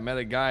 Yeah, I met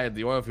a guy at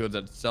the oil fields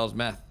that sells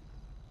meth.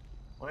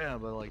 Oh yeah,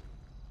 but like,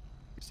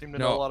 you seem to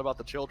know a lot about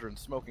the children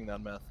smoking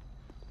that meth.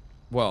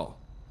 Well,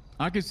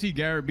 I could see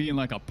Garrett being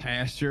like a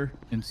pasture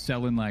and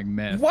selling like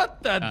meth.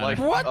 What the like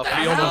what a the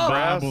field hell? of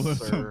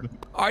grass, or...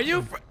 Are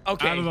you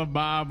okay? Out of the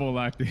Bible,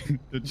 like the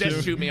Just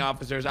children. shoot me,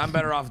 officers. I'm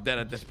better off dead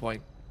at this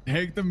point.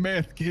 Take the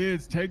meth,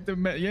 kids. Take the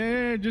meth.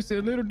 Yeah, just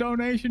a little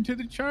donation to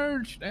the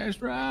church.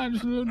 That's right.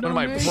 Just a little What am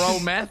I, donation. pro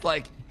meth?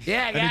 Like,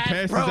 yeah, And he guys,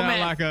 passes pro out meth.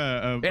 like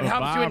It a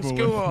helps you in Bible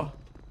school.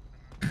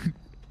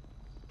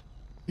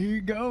 Here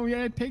you go.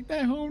 Yeah, take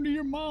that home to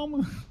your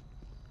mama.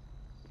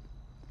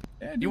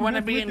 Yeah, You want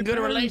to be in good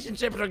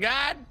relationships with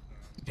God?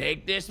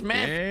 Take this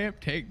meth.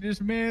 Yep, take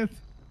this meth.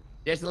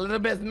 Just a little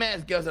bit of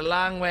mess goes a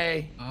long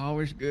way.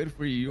 Always good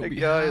for you. You'll Hey be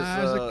guys,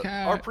 high as a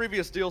cat. our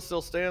previous deal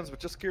still stands, but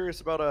just curious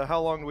about how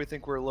long do we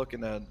think we're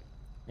looking at?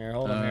 Here,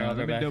 hold on here. I'll go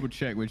Let me back. double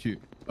check with you.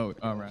 Oh,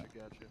 all right.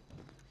 Gotcha.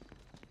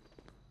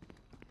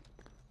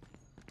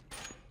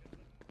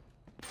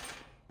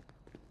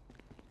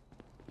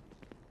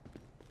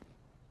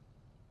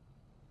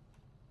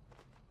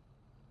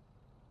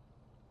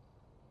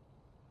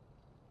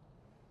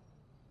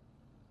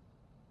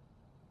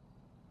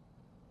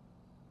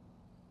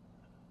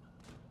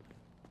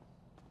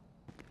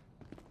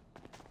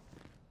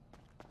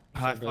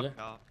 I brother? fucked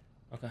up.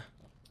 Okay,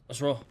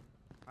 let's roll.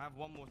 I have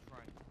one more try.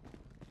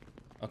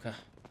 Okay.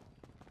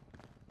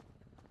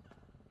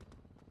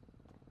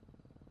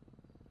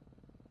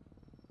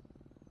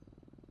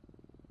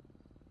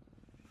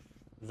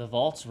 The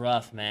vault's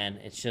rough, man.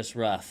 It's just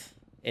rough.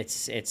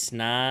 It's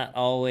not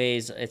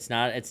always, it's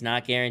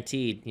not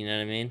guaranteed, you know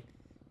what I mean?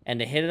 And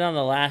to hit it on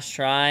the last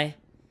try,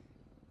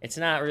 it's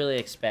not really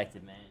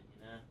expected, man,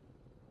 you know?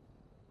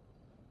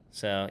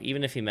 So,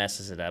 even if he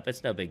messes it up,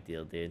 it's no big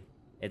deal, dude.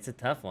 It's a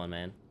tough one,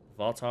 man. The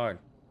vault's hard.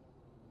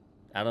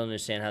 I don't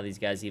understand how these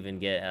guys even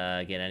get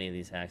any of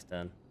these hacks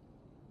done.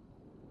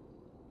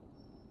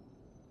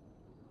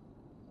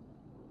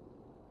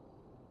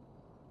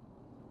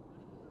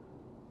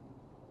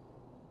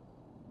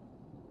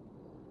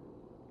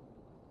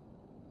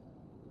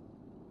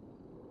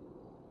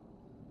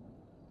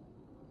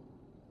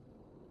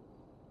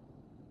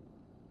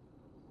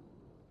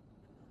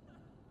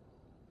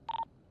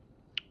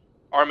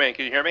 Armin,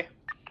 can you hear me?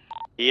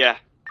 Yeah.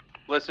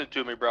 Listen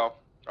to me, bro.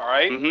 All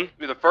right? Mm-hmm.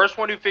 You're the first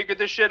one who figured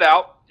this shit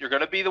out. You're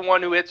going to be the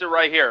one who hits it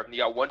right here. You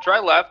got one try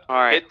left. All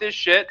right. Hit this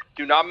shit.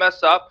 Do not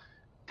mess up.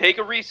 Take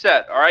a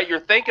reset, all right?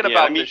 You're thinking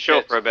about let me this chill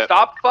shit. for a bit.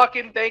 Stop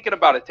fucking thinking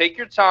about it. Take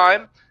your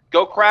time.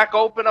 Go crack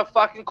open a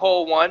fucking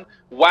cold one,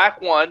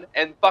 whack one,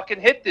 and fucking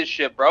hit this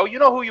shit, bro. You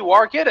know who you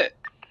are. Get it.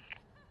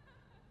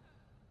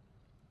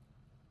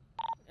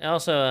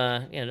 Also,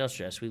 yeah, don't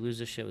stress. We lose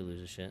this shit, we lose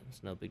this shit.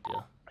 It's no big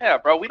deal. Yeah,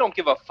 bro. We don't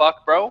give a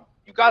fuck, bro.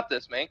 You got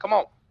this, man. Come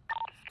on.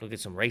 Go get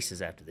some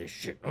races after this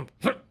shit.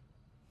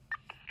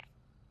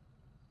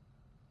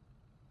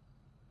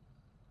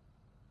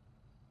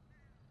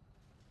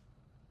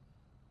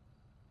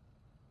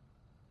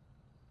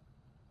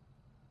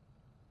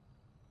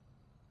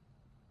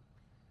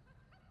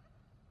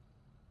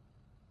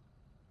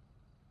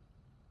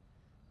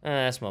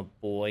 That's my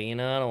boy, you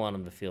know? I don't want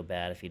him to feel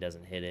bad if he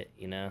doesn't hit it,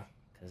 you know?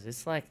 Because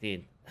it's like,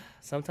 dude,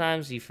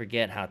 sometimes you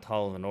forget how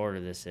tall of an order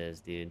this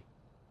is, dude.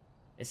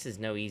 This is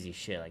no easy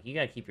shit. Like, you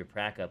gotta keep your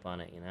prac up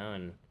on it, you know?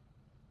 And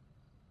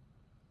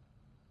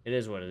it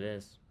is what it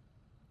is.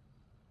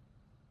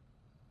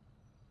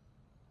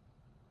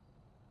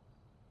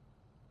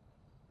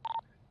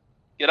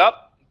 Get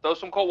up. Throw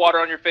some cold water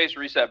on your face.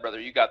 Reset, brother.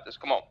 You got this.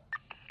 Come on.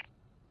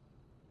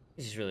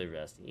 He's really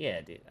rusty.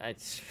 Yeah, dude.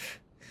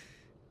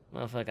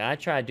 Motherfucker, I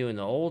tried doing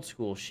the old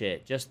school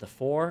shit. Just the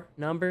 4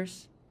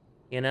 numbers,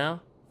 you know?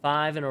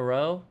 5 in a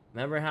row.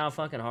 Remember how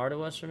fucking hard it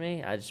was for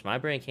me? My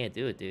brain can't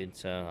do it, dude.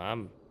 So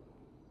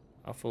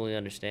I'll fully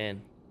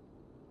understand.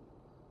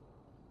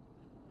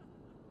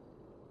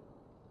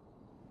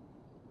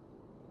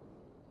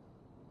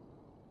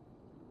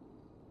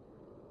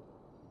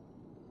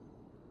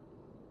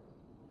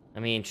 I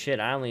mean,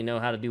 shit, I only know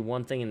how to do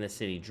one thing in this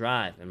city,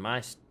 drive. And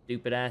my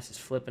stupid ass is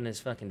flipping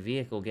his fucking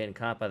vehicle, getting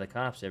caught by the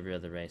cops every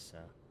other race, so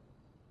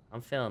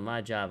I'm failing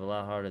my job a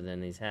lot harder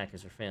than these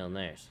hackers are failing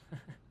theirs.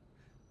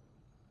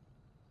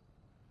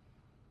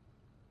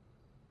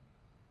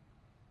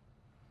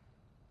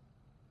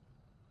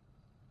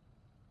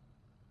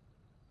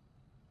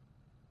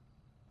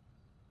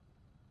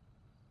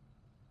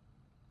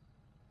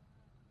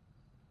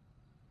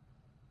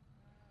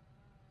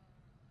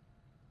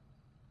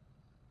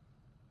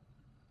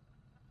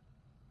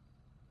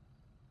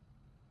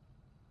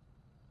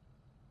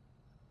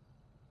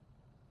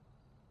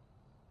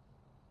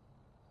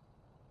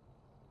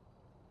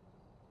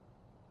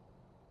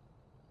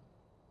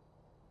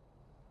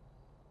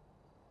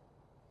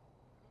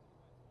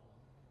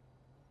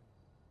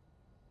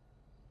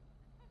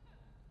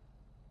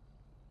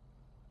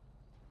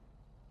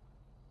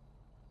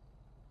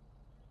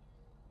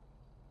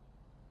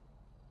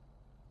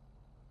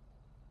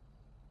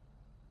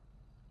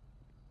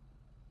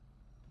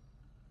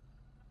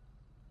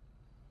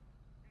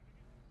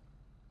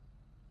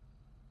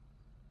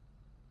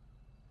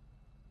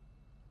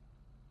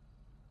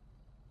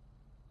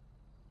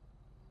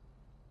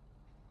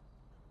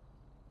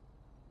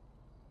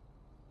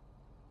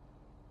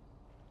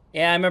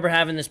 Yeah, I remember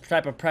having this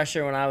type of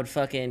pressure when I would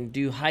fucking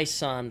do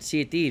heists on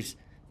Sea of Thieves.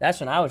 That's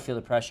when I would feel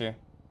the pressure.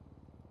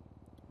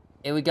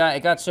 It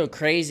got so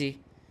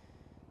crazy.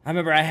 I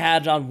remember I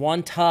had on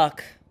one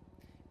tuck,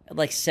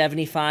 like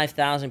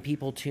 75,000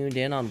 people tuned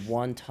in on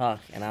one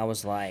tuck, and I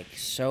was like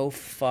so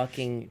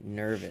fucking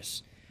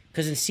nervous.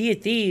 Because in Sea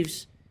of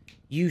Thieves,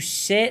 you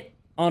sit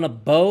on a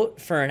boat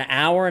for an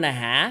hour and a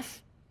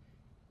half,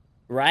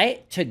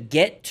 right, to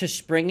get to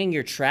springing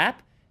your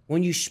trap.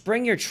 When you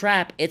spring your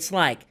trap, it's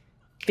like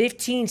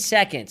 15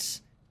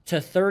 seconds to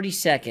 30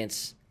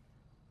 seconds.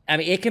 I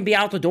mean, it can be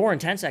out the door in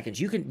 10 seconds.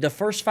 The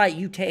first fight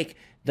you take,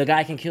 the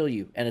guy can kill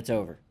you, and it's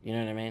over. You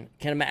know what I mean?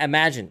 Can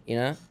imagine, you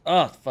know?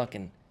 Oh,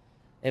 fucking,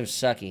 it was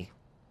sucky.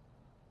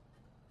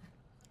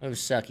 It was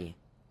sucky.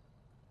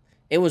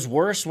 It was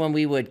worse when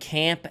we would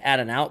camp at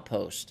an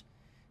outpost.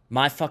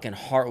 My fucking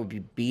heart would be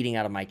beating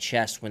out of my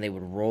chest when they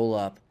would roll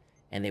up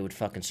and they would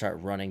fucking start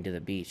running to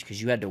the beach,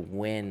 because you had to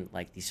win,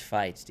 like, these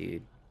fights,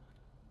 dude.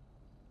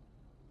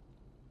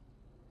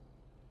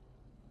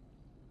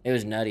 It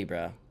was nutty,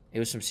 bro. It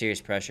was some serious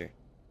pressure.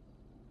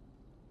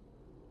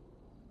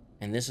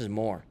 And this is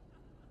more.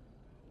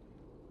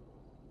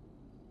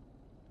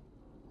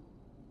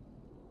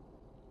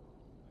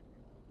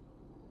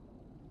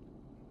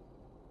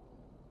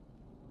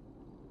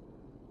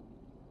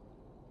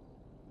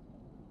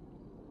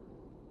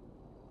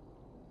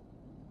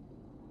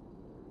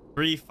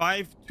 Three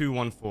 5 2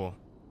 1 4.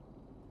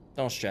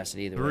 Don't stress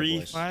it either way,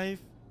 boys. 3 5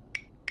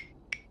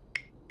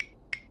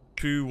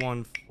 2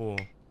 1 4.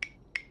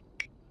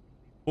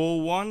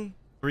 4 1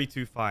 3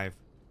 2 5.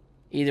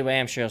 Either way,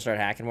 I'm sure he'll start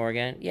hacking more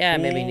again. Yeah,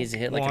 maybe he needs to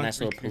hit like a nice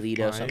little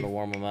Polito, something to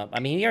warm him up. I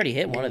mean, he already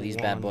hit one of these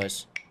bad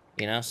boys,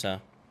 you know, so.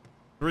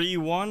 3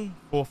 1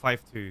 4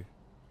 5 2.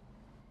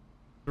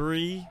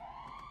 3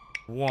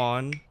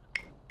 1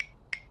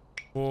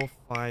 4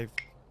 5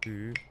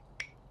 2.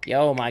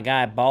 Yo, my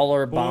guy,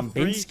 Baller 4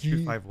 3 Bombinski.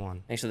 2 5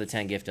 1. Thanks for the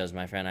 10 gift does,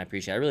 my friend. I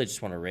appreciate it. I really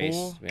just want to race,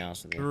 4 to be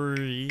honest with you.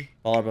 3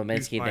 Baller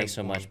Bombinski, 2 5 thanks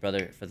so 1. much,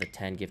 brother, for the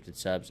 10 gifted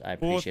subs. I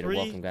 4 appreciate 3 it.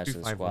 Welcome, guys, 2 to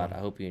the 5 squad. 1. I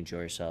hope you enjoy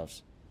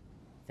yourselves.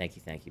 Thank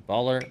you, thank you.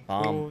 Baller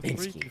 4 3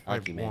 Bombinski. 2 I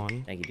like 5 you, man.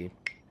 1. Thank you, dude.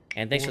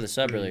 And thanks 4 for the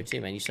sub 3. earlier, too,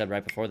 man. You subbed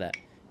right before that.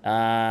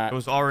 It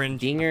was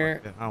orange.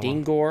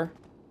 Dingor.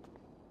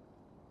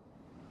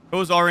 It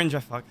was orange. I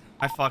fucked.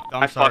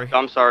 I'm sorry.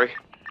 I'm sorry.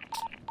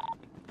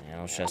 Yeah,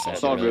 don't stress that.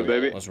 It's all good,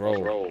 baby. Let's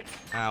roll.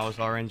 Ah, it was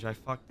orange. I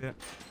fucked it.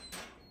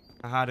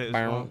 I had it as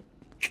well.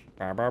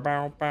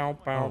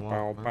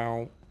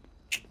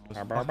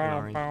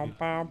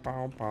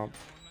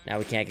 Now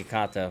we can't get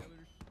caught, though.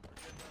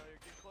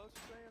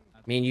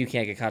 Me and you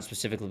can't get caught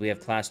specifically. We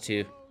have class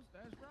 2.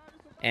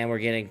 And we're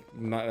getting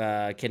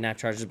kidnap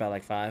charges by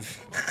like 5.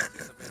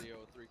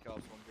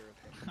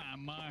 I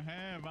might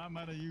have. I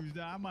might have used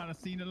that. I might have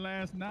seen it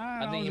last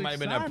night. I think you might have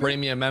been a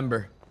premium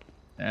member.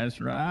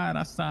 That's right.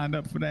 I signed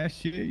up for that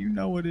shit. You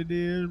know what it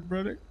is,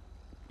 brother.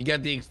 You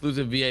got the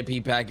exclusive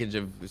VIP package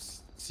of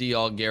see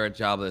all Garrett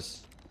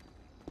jobless.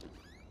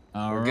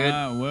 All right.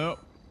 Good. Well,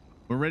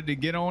 we're ready to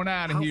get on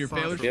out of here,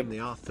 fellas. From the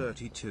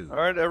R32. All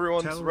right,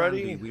 everyone's Tell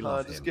ready. Randy we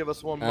love Just him. give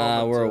us one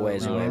moment. We're a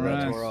ways away, to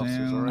brother. our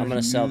officers, all right? I'm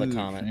gonna sell the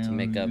comment to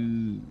make up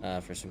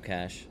for some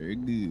cash. Very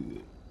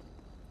good.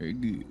 Very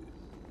good.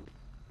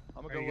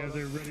 Are you guys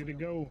are ready to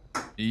go?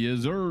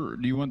 Yes, sir.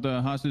 Do you want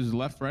the hostages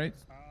left, right,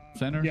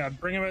 center? Yeah,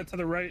 bring them to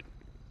the right.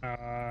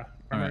 Remember,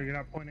 right. you're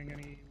not pointing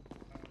any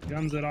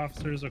guns at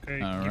officers,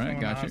 okay? All Keep right, them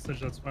on gotcha. hostage,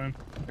 that's fine.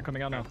 They're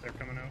coming out now. They're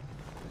coming out.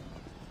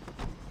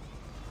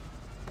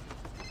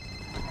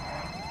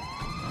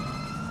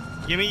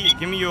 Give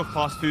me your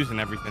class 2s and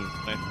everything.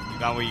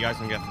 That way you guys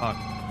can get fucked.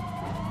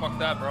 Fuck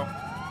that, bro.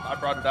 I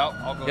brought it out.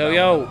 I'll go. Yo, down.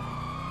 yo.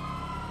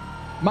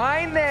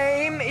 My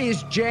name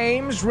is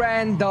James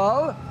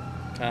Randall.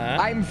 Okay.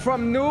 I'm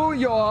from New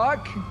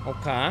York.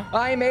 Okay.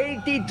 I'm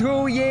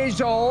 82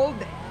 years old.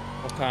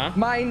 Okay.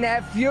 My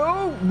nephew,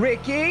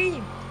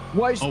 Ricky,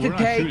 was to we're not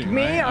take shooting,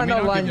 me right? I on mean,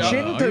 a I'll give you-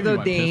 luncheon I'll to give you the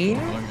my dean.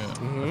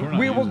 pistol. We're not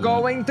We were using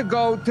going to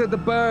go to the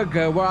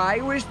burger where I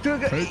was to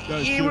Take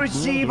that shit,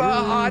 receive a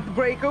brother.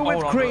 heartbreaker with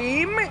Hold on,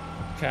 cream,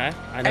 Okay.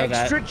 I know that.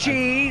 extra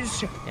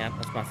cheese, Yeah,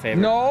 that's my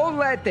favorite. no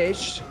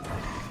lettuce,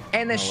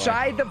 and a way.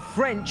 side of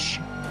French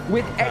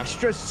with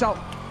extra salt.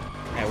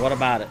 Hey, what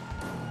about it?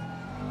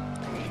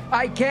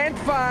 I can't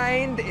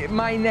find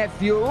my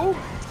nephew,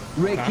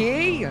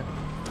 Ricky. You're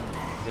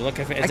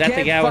looking for? I Is that the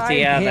can't guy with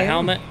the find him.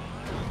 helmet?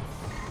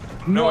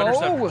 No, No,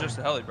 interceptor, just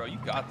a heli, bro. You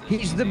got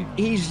this.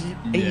 he's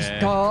Yeah.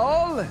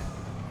 tall.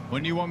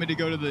 When do you want me to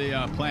go to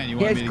the plan? You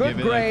He want has me to good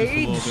give it like, just a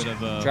grades. little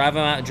bit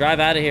of a... Drive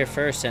out of here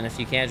first, and if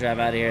you can't drive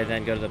out of here,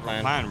 then go to the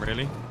plan. Plan,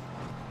 really?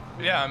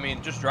 Yeah, I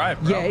mean, just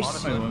drive, bro. Yes.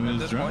 Honestly, So, at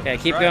this drive. point, Okay,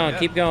 just keep drive, going, yeah.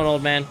 keep going,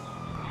 old man.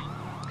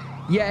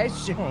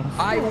 Yes,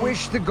 I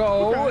wish to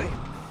go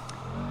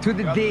to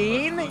the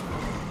dean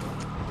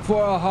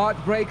for a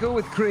heartbreaker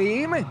with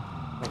cream.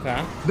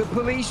 Okay. The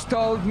police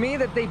told me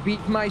that they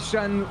beat my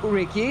son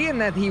Ricky and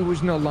that he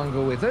was no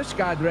longer with us.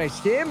 God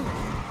rest him.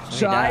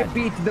 So he I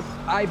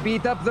died.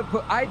 beat up the.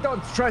 I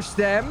don't trust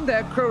them.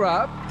 They're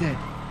corrupt.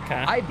 Okay.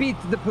 I beat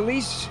the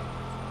police.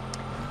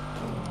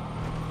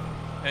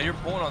 Yeah, you're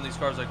pulling on these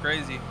cars like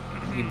crazy.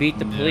 You beat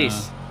the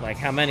police. Like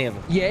how many of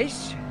them?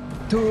 Yes,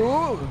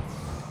 two.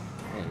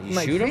 You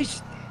My shoot them?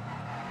 fist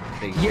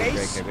Big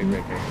Yes. breaker, big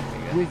breaker.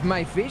 There you with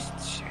my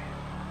fists.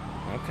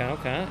 go.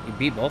 Okay. You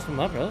beat both of them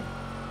up, really?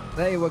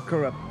 They were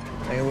corrupt.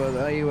 They were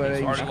He's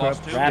already lost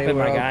corrupt. two. They Rapid,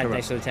 were my all guy. corrupt.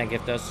 Thanks for the 10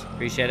 gift us.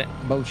 Appreciate it.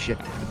 Bullshit.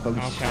 The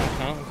police.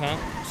 Okay.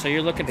 So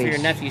you're looking for your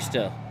Peace. nephew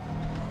still?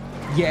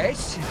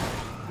 Yes.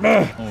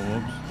 Oh,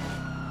 whoops.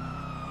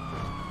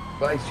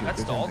 Bless you. That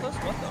stalled us?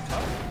 What the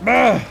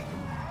fuck?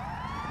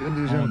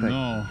 Oh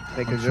no,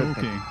 I'm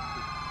choking.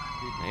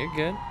 You're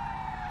good.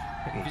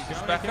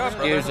 Just back up,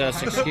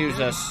 Excuse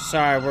us.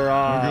 Sorry,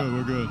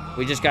 we're good.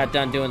 We just got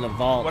done doing the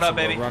vault. What up,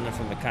 baby? We're running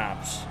from the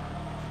cops.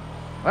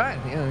 What?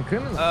 Yeah,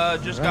 criminal.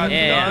 Just got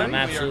yeah, done. I'm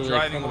absolutely We are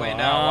driving away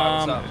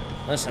now. What's up?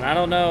 Listen, I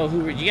don't know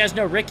who. You guys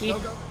know Ricky?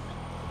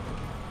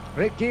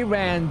 Ricky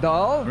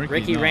Randall.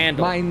 Ricky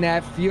Randall. My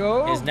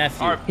nephew. His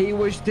nephew. He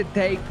was to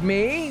take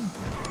me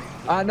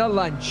on a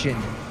luncheon.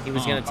 He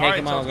was gonna take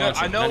him on a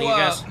luncheon. I know. None of you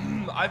guys?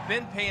 I've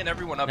been paying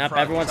everyone up Nope,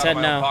 front. everyone out said of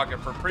my no. own pocket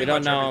for pretty We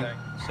don't much know everything.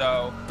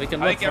 So we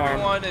can I look think for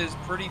everyone is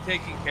pretty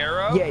taken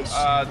care of. Yes.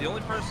 The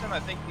only person I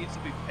think needs to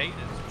be paid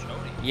is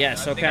Jody.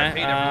 Yes. I think I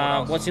paid everyone Okay.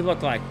 else. What's he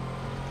look like?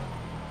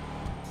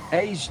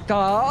 He's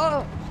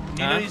tall.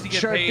 Nino needs to get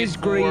Shirt paid is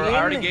for. green. I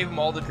already gave him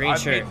all the Green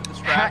shirt. paid for the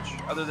scratch,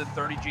 other than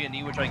 30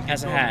 G&E, which I can give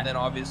Has to a him. hat. And then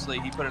obviously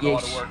he put in a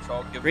lot of work, so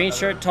I'll give Green him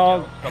shirt, another,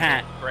 tall, couple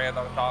hat. grand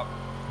on top.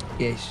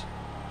 Yes.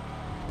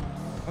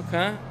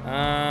 Okay.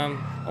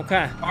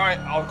 Okay. All right,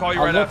 I'll call you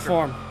I'll right look after.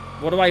 for him.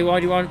 What do you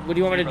want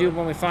me to do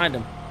when we find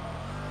him?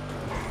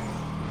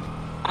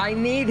 I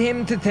need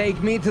him to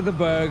take me to the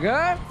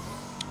burger,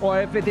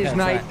 or if it is Okay,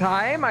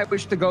 nighttime, I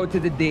wish to go to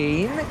the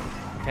Dean.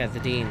 Okay, the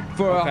Dean.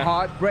 For Okay. a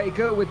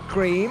heartbreaker with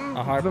cream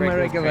A for heartbreaker my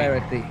with cream.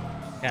 regularity.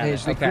 Got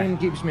Yes, it. the Okay. cream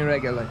keeps me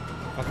regular.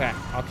 Okay.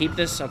 I'll keep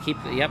this.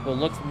 Yep.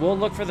 We'll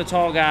look for the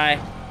tall guy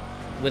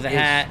with a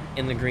hat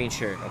in the green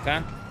shirt.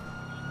 Okay.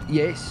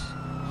 Yes.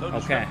 So Okay.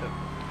 disruptive.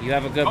 You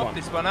have a good Oh, one.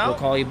 they spun out? We'll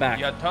call you back.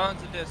 You got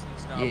tons of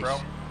distance now, Yes. bro.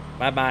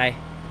 Bye bye.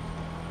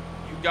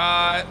 You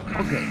got.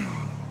 Okay.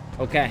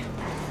 Okay.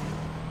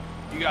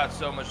 You got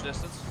so much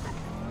distance.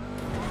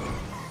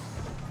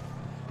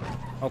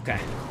 Okay.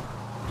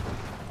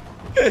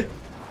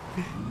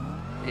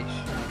 Yes.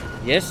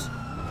 Yes.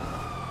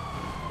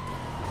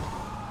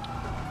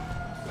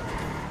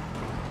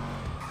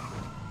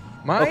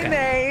 My Okay.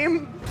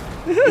 name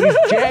is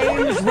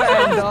James Spun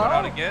out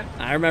Randall. again.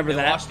 I remember They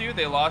that. lost you.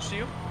 They lost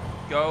you.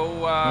 Go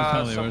Where's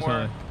Helly?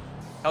 somewhere.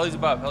 Helly's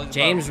above. Helly's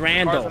James above.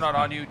 Randall. Cars are not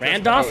on you. just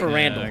Randolph or above.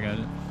 Randall? I got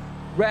it.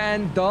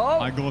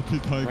 Randall. I got to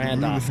take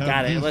Randolph.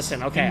 Got it.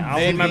 Listen. Okay.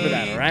 I'll remember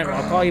that. All right.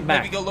 I'll call you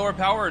Maybe back. go lower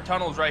power or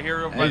tunnels right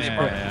here over by the Yeah,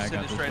 apartment. yeah, I Just send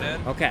got it this. straight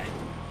in. Okay.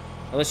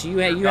 Listen.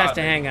 You have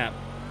to hang up.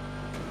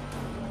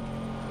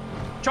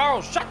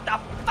 Charles, shut the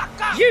fuck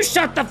up. You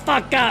shut the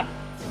fuck up.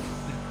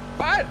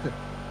 What?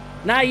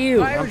 Not you.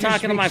 Why I'm would you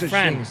talking to speak my such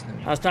friend. things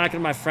then? I was talking to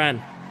my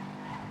friend.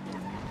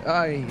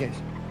 Oh, yes.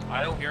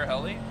 I don't hear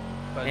Helly.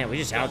 But Man, we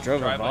just don't outdrove a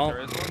drive like vault.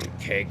 there is one.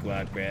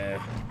 Cakewalk, bro.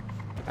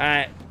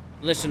 Alright,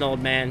 listen,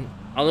 old man.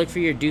 I'll look for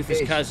your doofus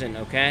Yes. cousin,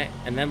 okay?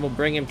 And then we'll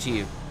bring him to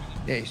you.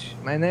 Yes.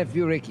 My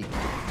nephew Ricky.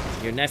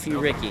 Your nephew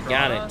Ricky.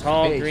 Got it.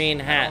 Tall, Yes.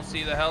 green I hat. don't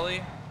see the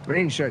Helly.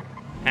 Green shirt.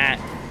 Hat.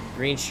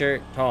 Green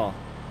shirt. Tall.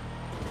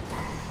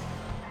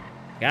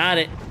 Got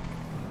it.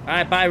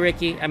 Alright, bye,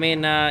 Ricky.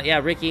 Yeah,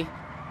 Ricky.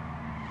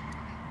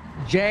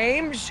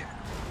 James.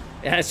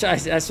 That's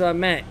what I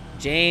meant.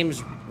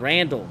 James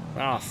Randall.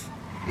 Off.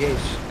 Yes.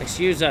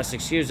 Excuse us.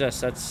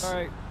 That's... All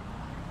right.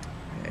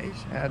 Yes.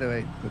 How do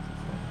I put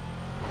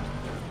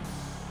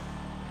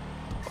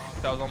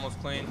the That was almost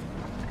clean.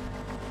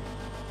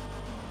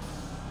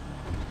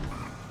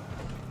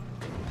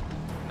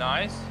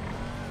 Nice.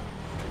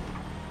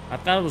 I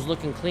thought it was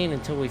looking clean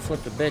until we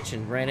flipped a bitch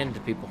and ran into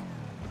people.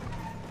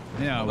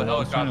 Yeah, Oh, the well, I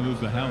was trying to lose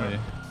helicopter the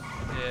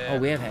was heli. Yeah. Oh,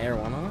 we have Air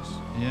 1 on us?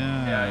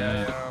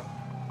 Yeah.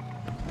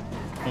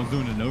 I was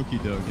doing an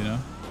okie doke, you know?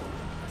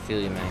 I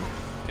feel you, man.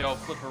 Yo,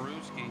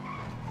 Flipperooski.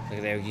 Look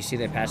at there. You see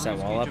they passed that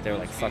wall up? They were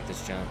like, fuck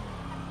this, John.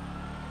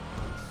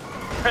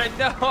 I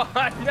know.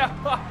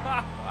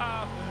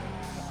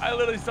 I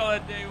literally saw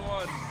that day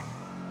one.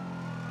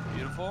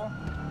 Beautiful.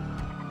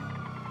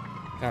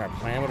 God, our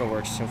plan would have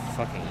worked so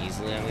fucking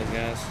easily on these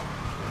guys.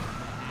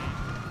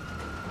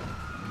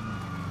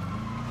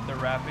 They're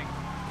rapping.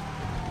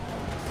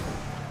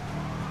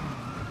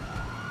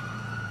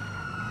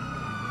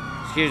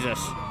 Excuse us.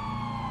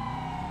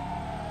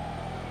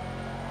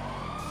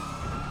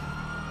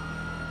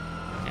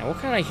 Now, what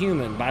kind of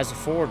human buys a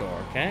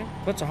 4-door, okay?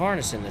 Puts a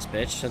harness in this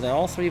bitch so that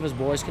all 3 of his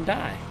boys can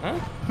die, huh?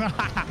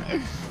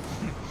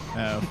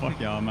 Fuck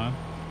y'all, man.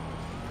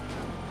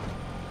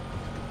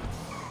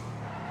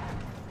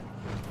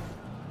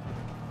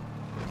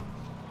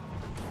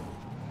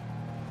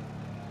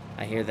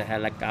 I hear the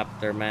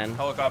helicopter, man.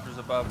 Helicopter's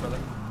above, brother.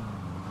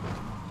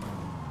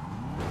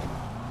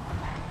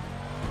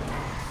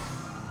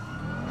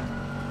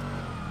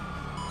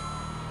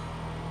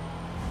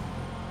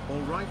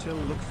 Alright, I'll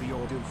look for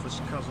your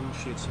doofus cousin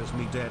shit says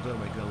me dead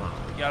omega lie.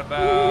 We got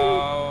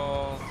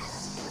about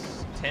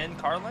 10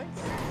 car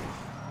lengths.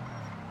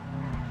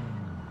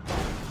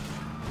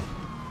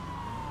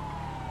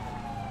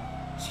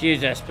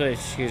 Excuse us, please.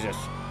 Excuse us.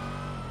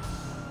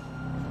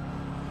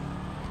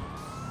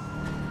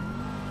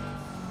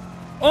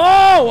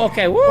 Oh,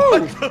 okay.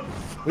 Woo!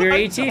 We were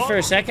ET for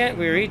a second.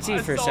 We were ET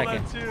for a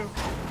second.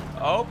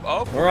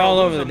 Oh, We're all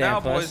over the now,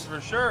 damn boys, place.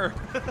 for sure.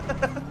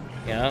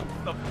 Yeah.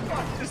 What the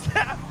fuck just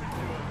happened to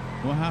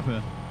him? What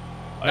happened?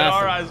 In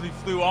our eyes, we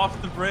flew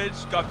off the bridge,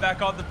 got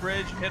back on the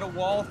bridge, hit a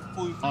wall,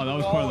 flew through Oh, that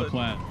was part of the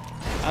plan.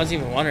 I was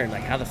even wondering,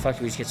 like, how the fuck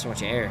did we just get so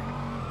much air?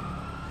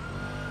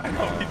 I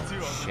know, me too.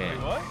 Shit.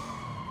 Like, what?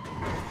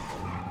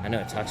 I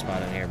know a tuck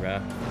spot in here, bro.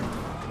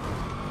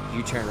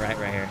 You turn right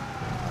here.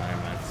 Oh,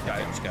 never mind.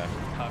 Okay, let's go.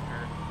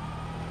 Tucker.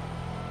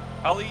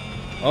 Heli.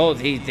 Oh,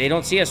 they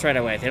don't see us right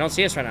away. They don't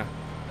see us right now.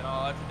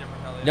 No, that's a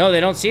different heli. No, they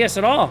don't see us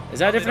at all. Is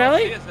that a different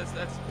heli?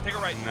 That's, take a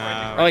right.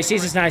 No. Oh, he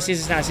sees us now. He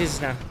sees us now. He sees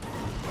us now.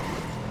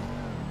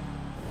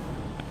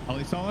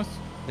 Heli saw us?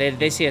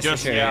 They see us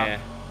Just, for sure. Yeah.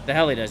 The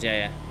heli does.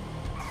 Yeah.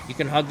 You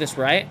can hug this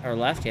right or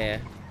left. Yeah.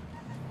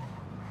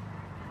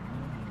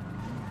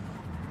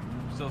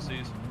 Still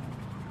sees.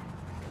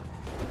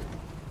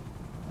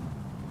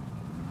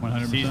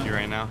 100%. Sees you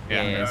right now.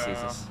 Yeah, he sees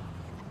us.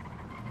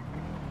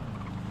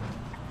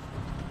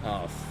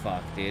 Oh,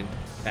 fuck, dude.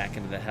 Back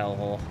into the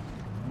hellhole.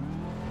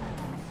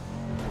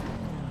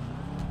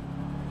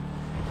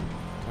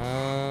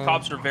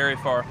 Cops are very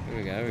far. Here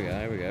we go.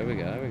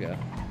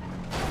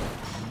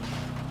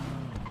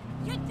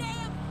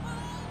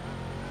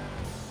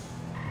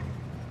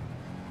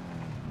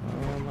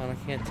 I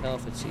can't tell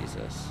if it sees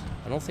us.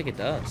 I don't think it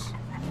does.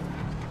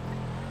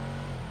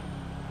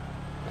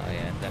 Oh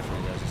yeah, it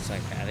definitely does. It's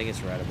like, I think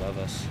it's right above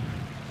us.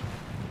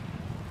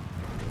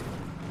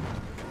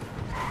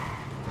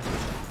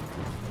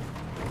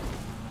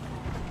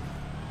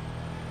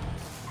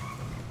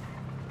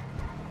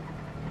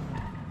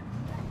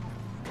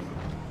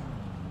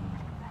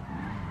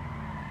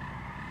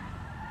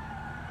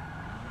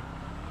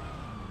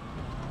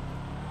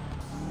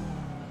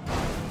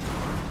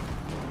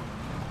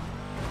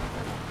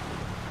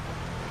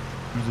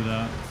 Where's it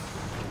at?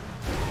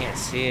 Can't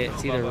see it.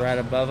 It's either right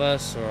above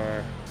us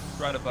or...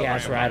 Right above. Yeah,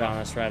 it's right on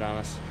us. Right on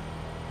us.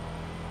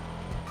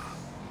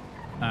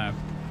 Alright.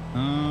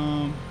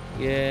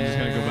 Yeah. Just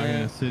gotta go back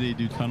in the city,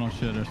 do tunnel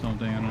shit or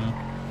something. I don't know.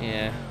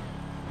 Yeah.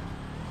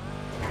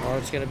 Or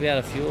it's gonna be out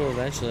of fuel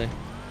eventually.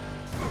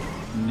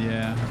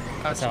 Yeah.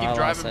 Let's keep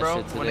driving,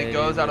 bro. When it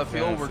goes out of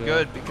fuel, we're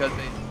good because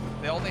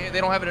they don't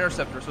have an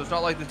interceptor, so it's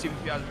not like the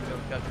TVPIs are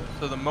gonna catch us.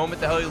 So the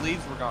moment the heli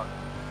leaves, we're gone.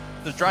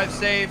 Just drive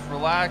safe,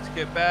 relax,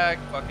 get back,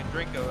 fucking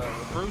drink a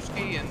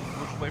brewski, and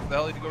we'll just wait for the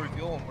heli to go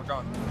refuel, and we're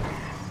gone.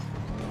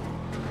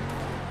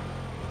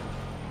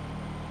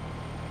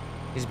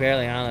 He's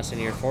barely on us, and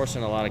you're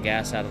forcing a lot of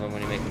gas out of him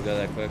when you make him go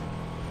that quick.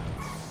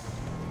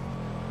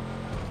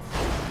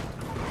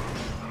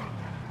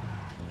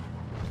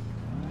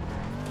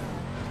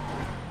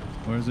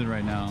 Where is it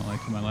right now?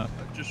 Like to my left?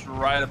 Just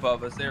right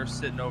above us. They're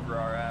sitting over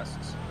our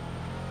asses.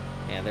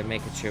 Yeah, they're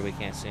making sure we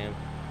can't see him.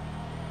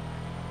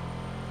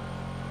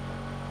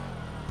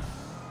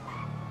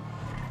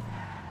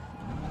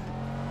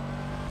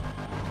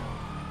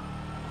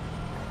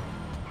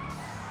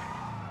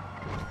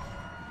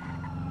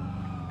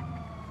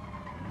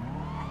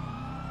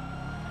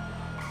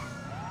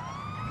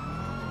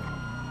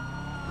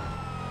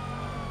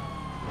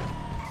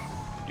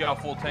 You got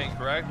a full tank,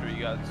 correct? Or you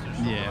got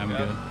just Yeah, I'm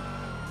good.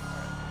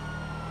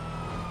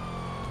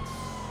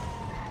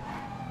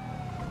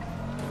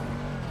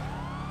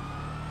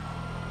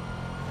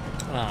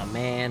 Oh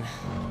man.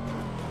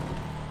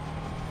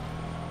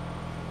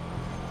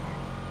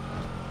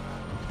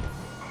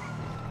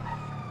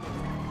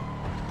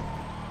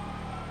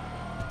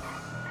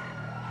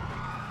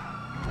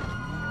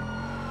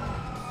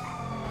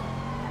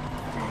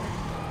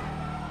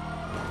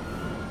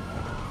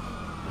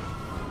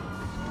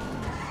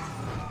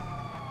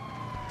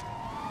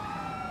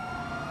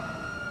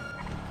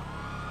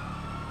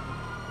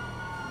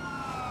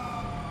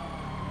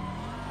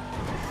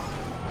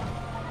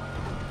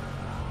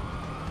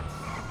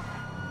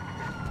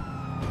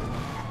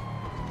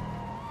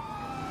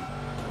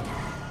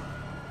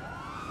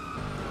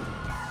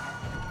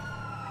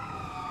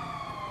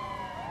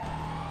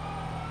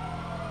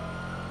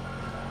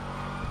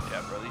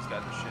 Yeah, bro, these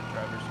guys are shit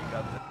drivers. You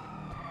got this.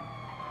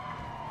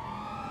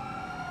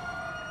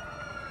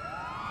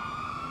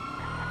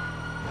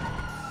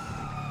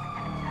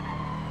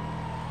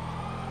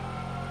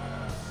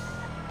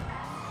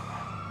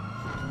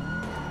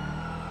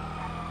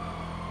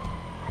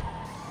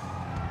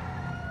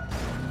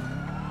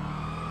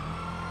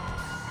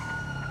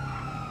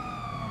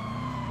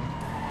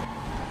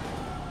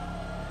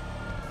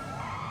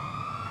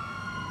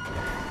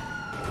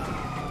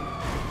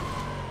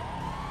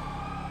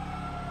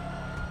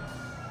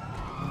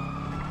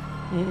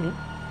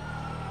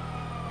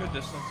 Good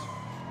distance.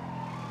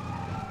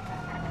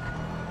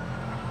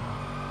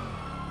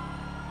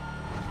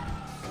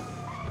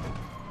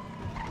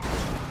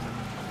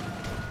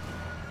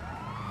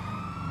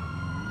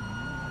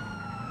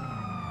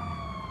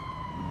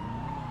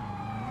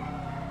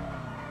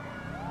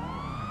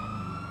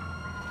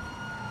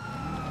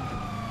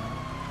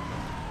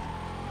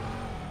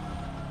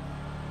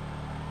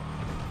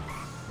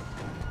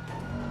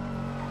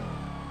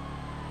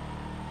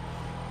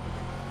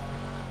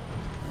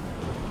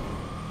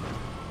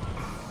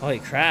 Oh, he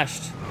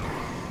crashed.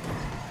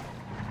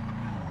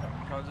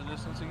 How's the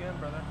distance again,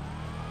 brother?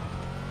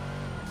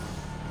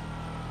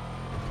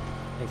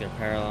 think they're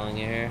paralleling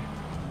you here.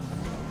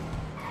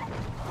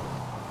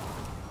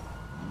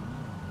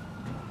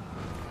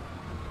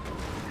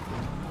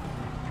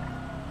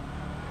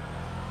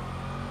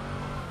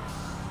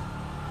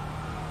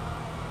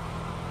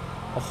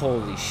 Oh,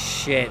 holy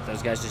shit,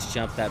 those guys just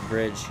jumped that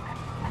bridge.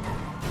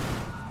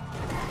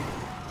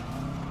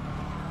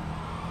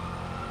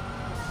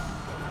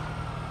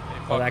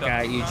 Oh, that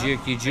guy, you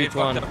juked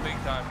one. Up big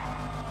time.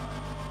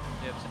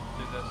 Yep,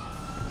 do this.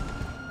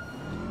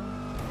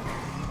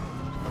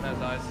 One has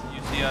eyes.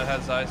 You see it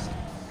has eyes.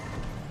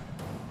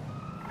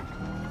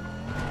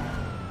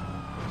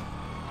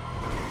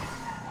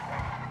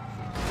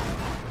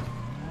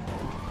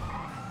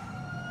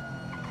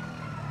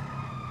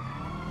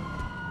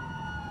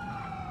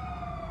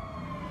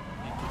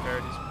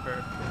 He's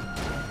prepared.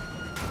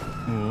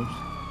 Whoops.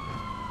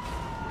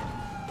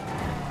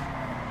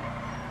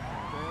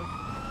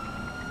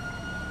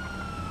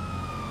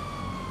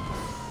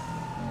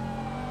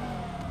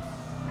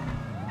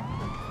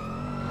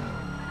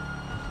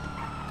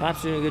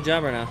 Pop's doing a good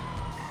job right now.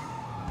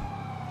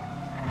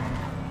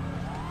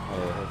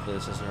 Oh, hopefully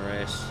this isn't a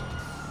race.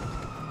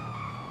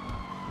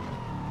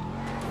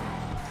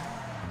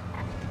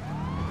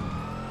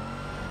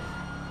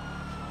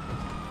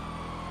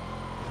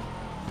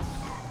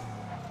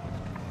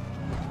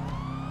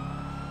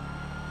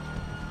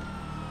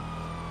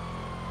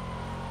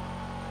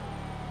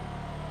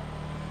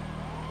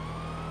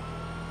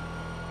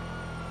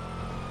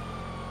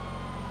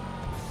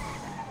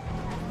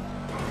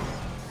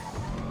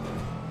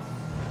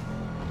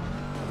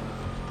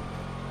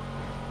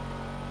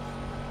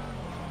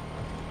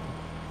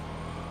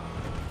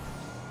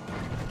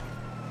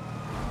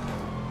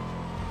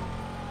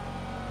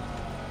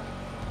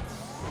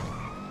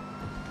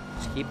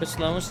 Keep it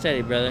slow and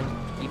steady, brother.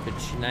 Keep it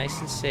nice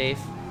and safe.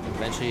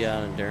 Eventually you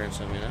out endurance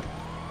them, you know?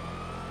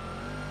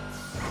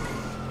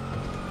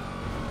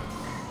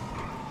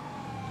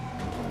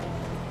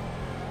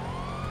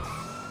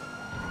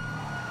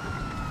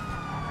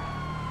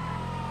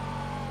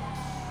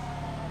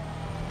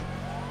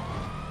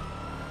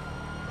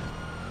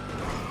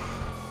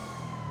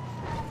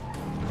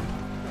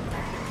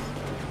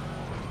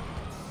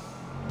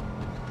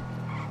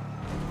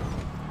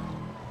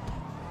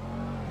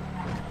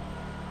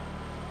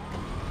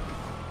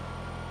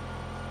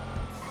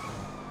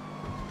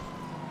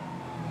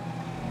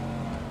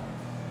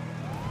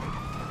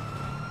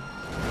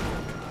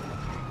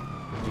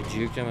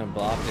 Juked him and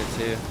blocked it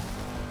too.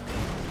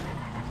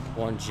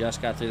 One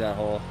just got through that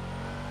hole.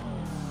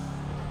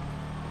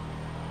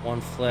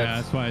 One flipped. Yeah,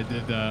 that's why I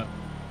did that.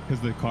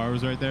 Because the car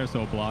was right there,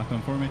 so it blocked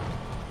them for me.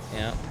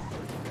 Yeah.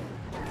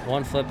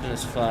 One flipped and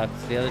is fucked.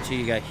 The other two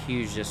you got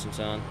huge distance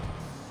on.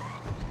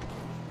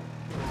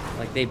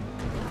 Like they...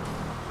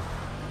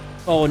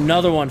 Oh,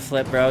 another one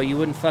flipped, bro. You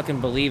wouldn't fucking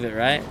believe it,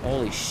 right?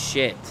 Holy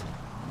shit.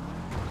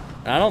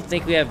 I don't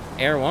think we have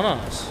Air 1 on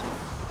us.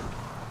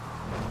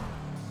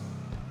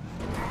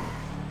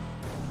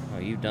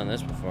 You've done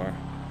this before.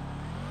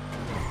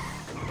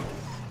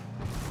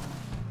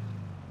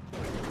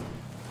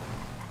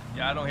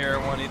 Yeah, I don't hear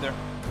one either.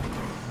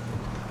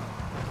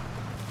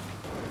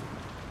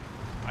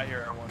 I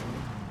hear one.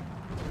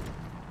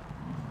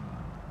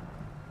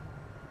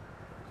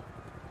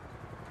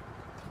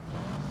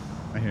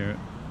 I hear it.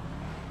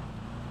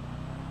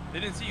 They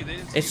didn't see you. They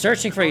didn't see it's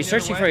searching for you.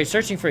 Searching for you.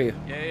 Searching for you.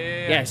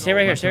 Yeah. Stay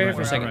right here. Stay right here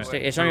for a second.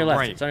 It's on your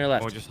left. It's on your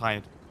left. Or just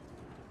hide.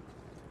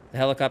 The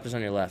helicopter's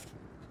on your left.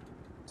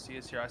 See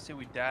us here. I say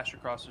we dash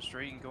across the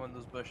street and go in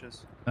those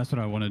bushes. That's what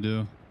I want to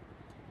do.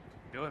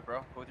 Do it, bro.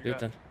 Go with your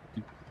gut.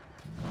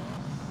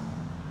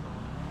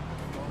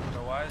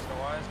 No eyes,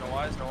 no eyes, no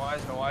eyes, no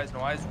eyes, no eyes, no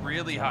eyes.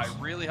 Really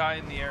high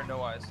in the air,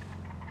 no eyes.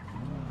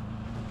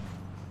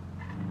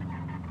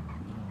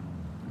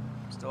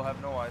 Still have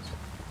no eyes.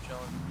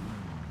 Chilling.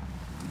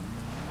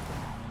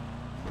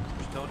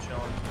 Still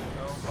chilling.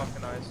 No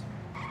fucking eyes.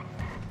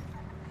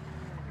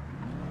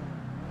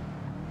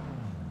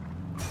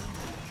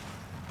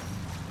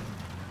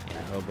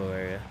 Hobo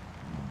area.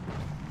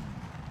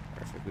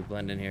 Perfect. We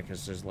blend in here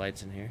because there's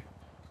lights in here.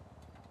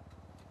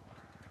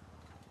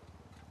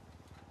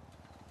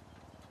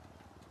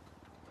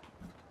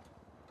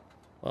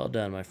 Well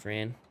done, my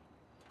friend.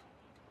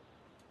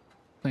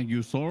 Thank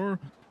you, sir.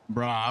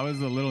 Bro, I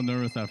was a little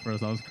nervous at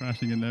first. I was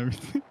crashing into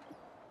everything.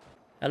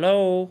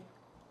 Hello.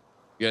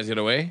 You guys get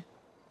away?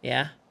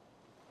 Yeah.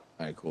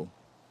 All right, cool.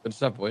 Good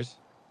stuff, boys.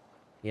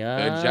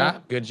 Yeah. Good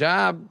job. Good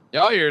job.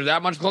 Yo, you're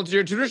that much closer to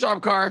your tutor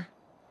shop car.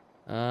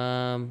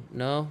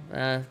 No.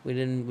 We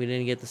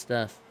didn't get the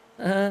stuff.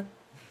 Wait,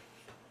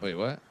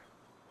 what?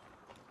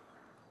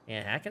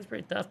 Yeah, hacking's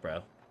pretty tough,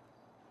 bro.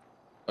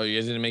 Oh, you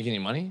guys didn't make any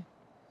money?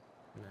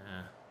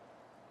 Nah.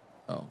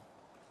 Oh.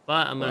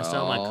 But I'm gonna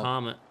sell my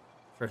Comet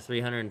for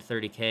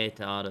 330K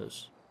to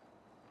autos.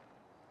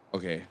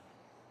 Okay.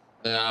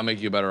 Then I'll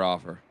make you a better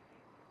offer.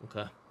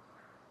 Okay.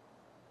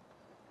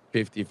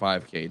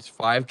 55K. It's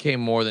 5K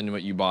more than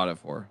what you bought it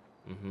for.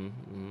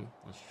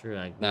 That's true.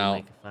 I now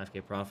make a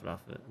 5K profit off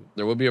of it.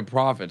 There will be a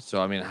profit.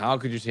 So I mean, how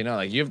could you say no?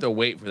 Like you have to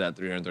wait for that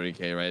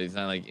 330K, right? It's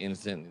not like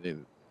instant.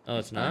 Oh,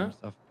 it's not?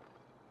 Stuff.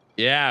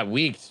 Yeah,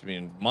 weeks. I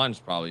mean, months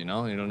probably. You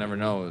know, you don't never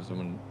know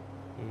someone.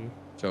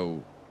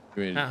 So, I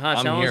mean, Hutch,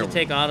 how long does it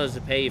take autos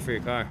to pay you for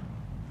your car?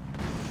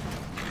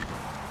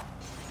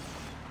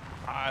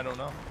 I don't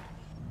know.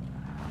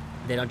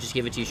 They don't just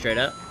give it to you straight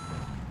up?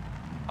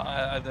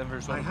 I've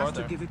never sold I a car have to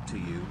there. give it to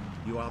you.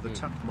 You are the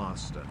tap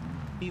master.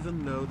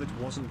 Even though that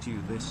wasn't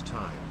you this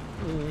time.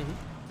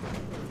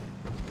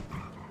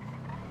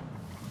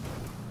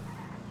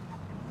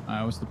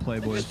 I was the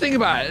playboy. Just think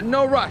about it.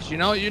 No rush. You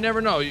know, you never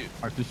know. You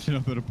park this shit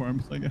up at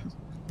apartments, I guess.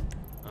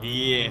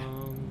 Yeah.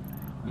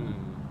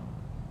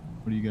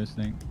 What do you guys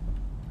think?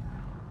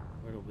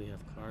 Where do we have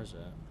cars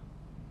at?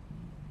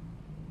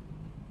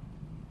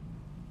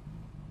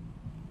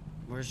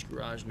 Where's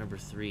garage number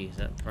 3? Is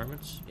that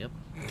apartments? Yep.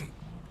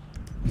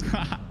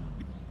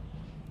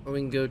 Or we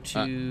can go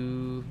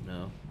to...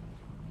 no.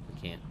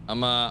 We can't.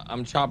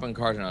 I'm chopping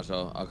cars now,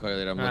 so I'll call you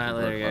later. I'm looking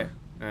for a car.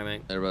 Alright,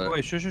 mate. Later, brother.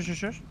 Wait,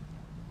 shush.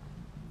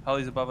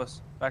 Heli's above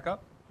us. Back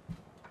up.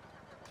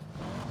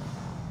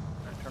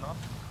 Alright, turn off.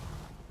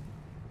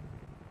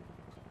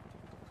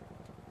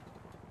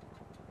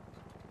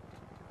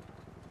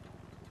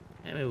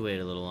 Yeah, maybe wait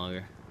a little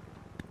longer.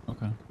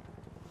 Okay.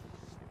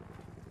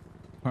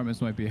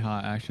 Apartments might be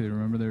hot, actually.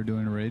 Remember they were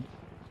doing a raid?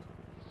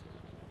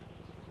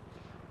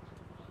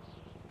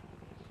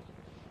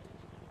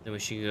 Then we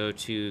should go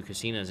to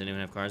casinos. Anyone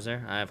have cars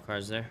there? I have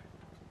cars there.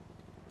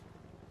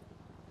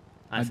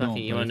 I don't,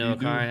 you but want to if know you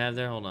what car do- I have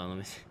there? Hold on, let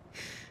me see.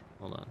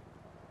 Hold on.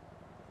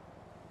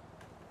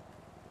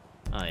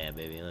 Oh yeah,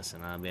 baby.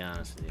 Listen, I'll be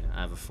honest with you.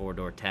 I have a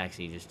 4-door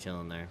taxi just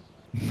chilling there.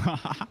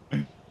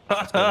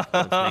 Let's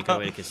make our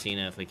way to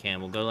casino if we can.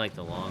 We'll go like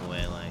the long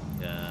way, like.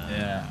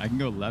 Yeah, I can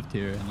go left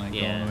here and like go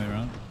all the way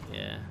around.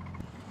 Yeah.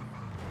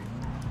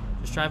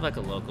 Just drive like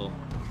a local.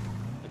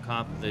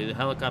 The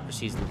helicopter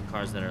sees the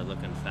cars that are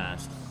looking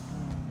fast.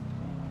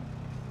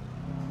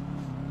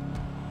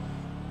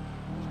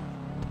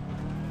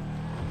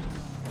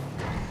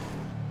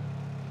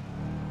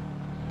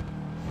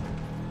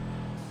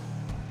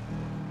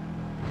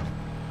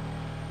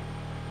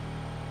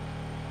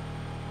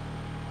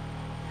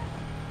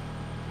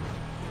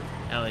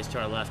 Ellie's to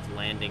our left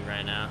landing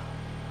right now.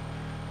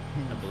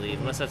 I believe.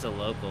 Unless that's a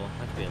local.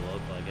 That could be a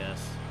local, I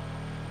guess.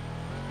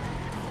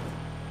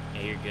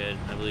 Yeah, you're good.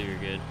 I believe you're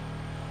good.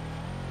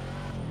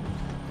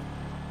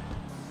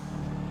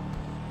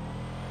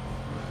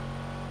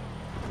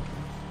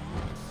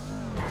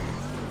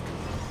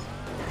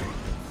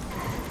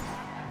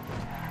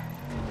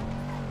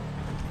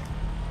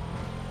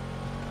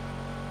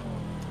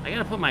 I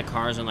gotta put my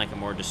cars in like a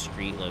more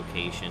discreet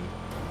location.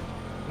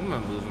 I'm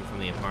gonna move them from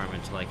the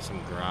apartment to like some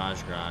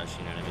garage, you know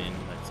what I mean?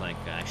 That's like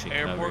actually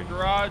Airport covered.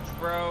 garage,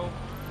 bro.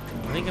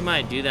 I think I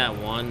might do that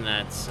one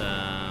that's Like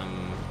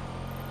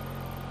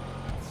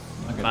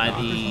a by dock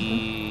or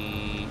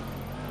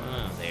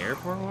the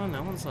airport one.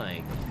 That one's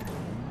like,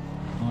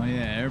 Oh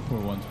yeah,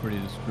 airport one's pretty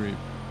discreet.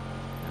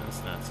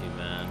 that's not too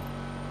bad.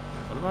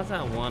 What about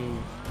that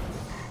one?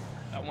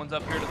 That one's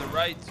up here to the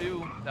right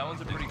too. That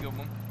one's a pretty good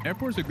one.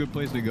 Airport's a good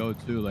place to go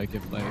too, like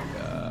if like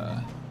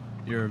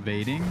you're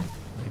evading.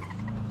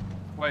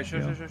 Wait,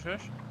 shush.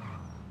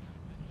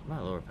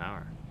 Not lower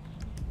power.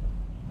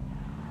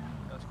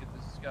 Let's get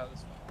this guy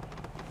this way.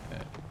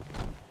 Okay.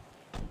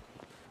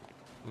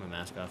 I'm gonna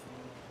mask off.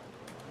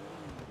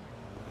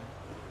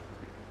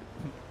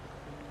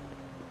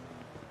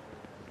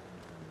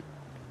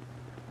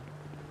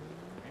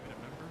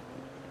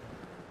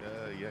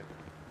 Yeah.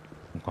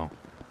 Okay.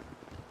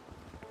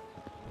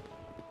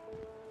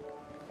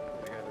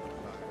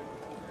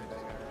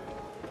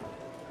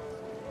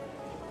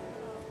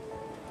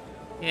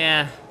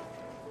 Yeah.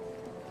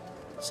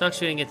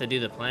 Sucks we didn't get to do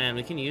the plan.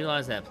 We can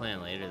utilize that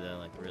plan later though,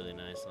 like really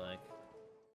nice, like.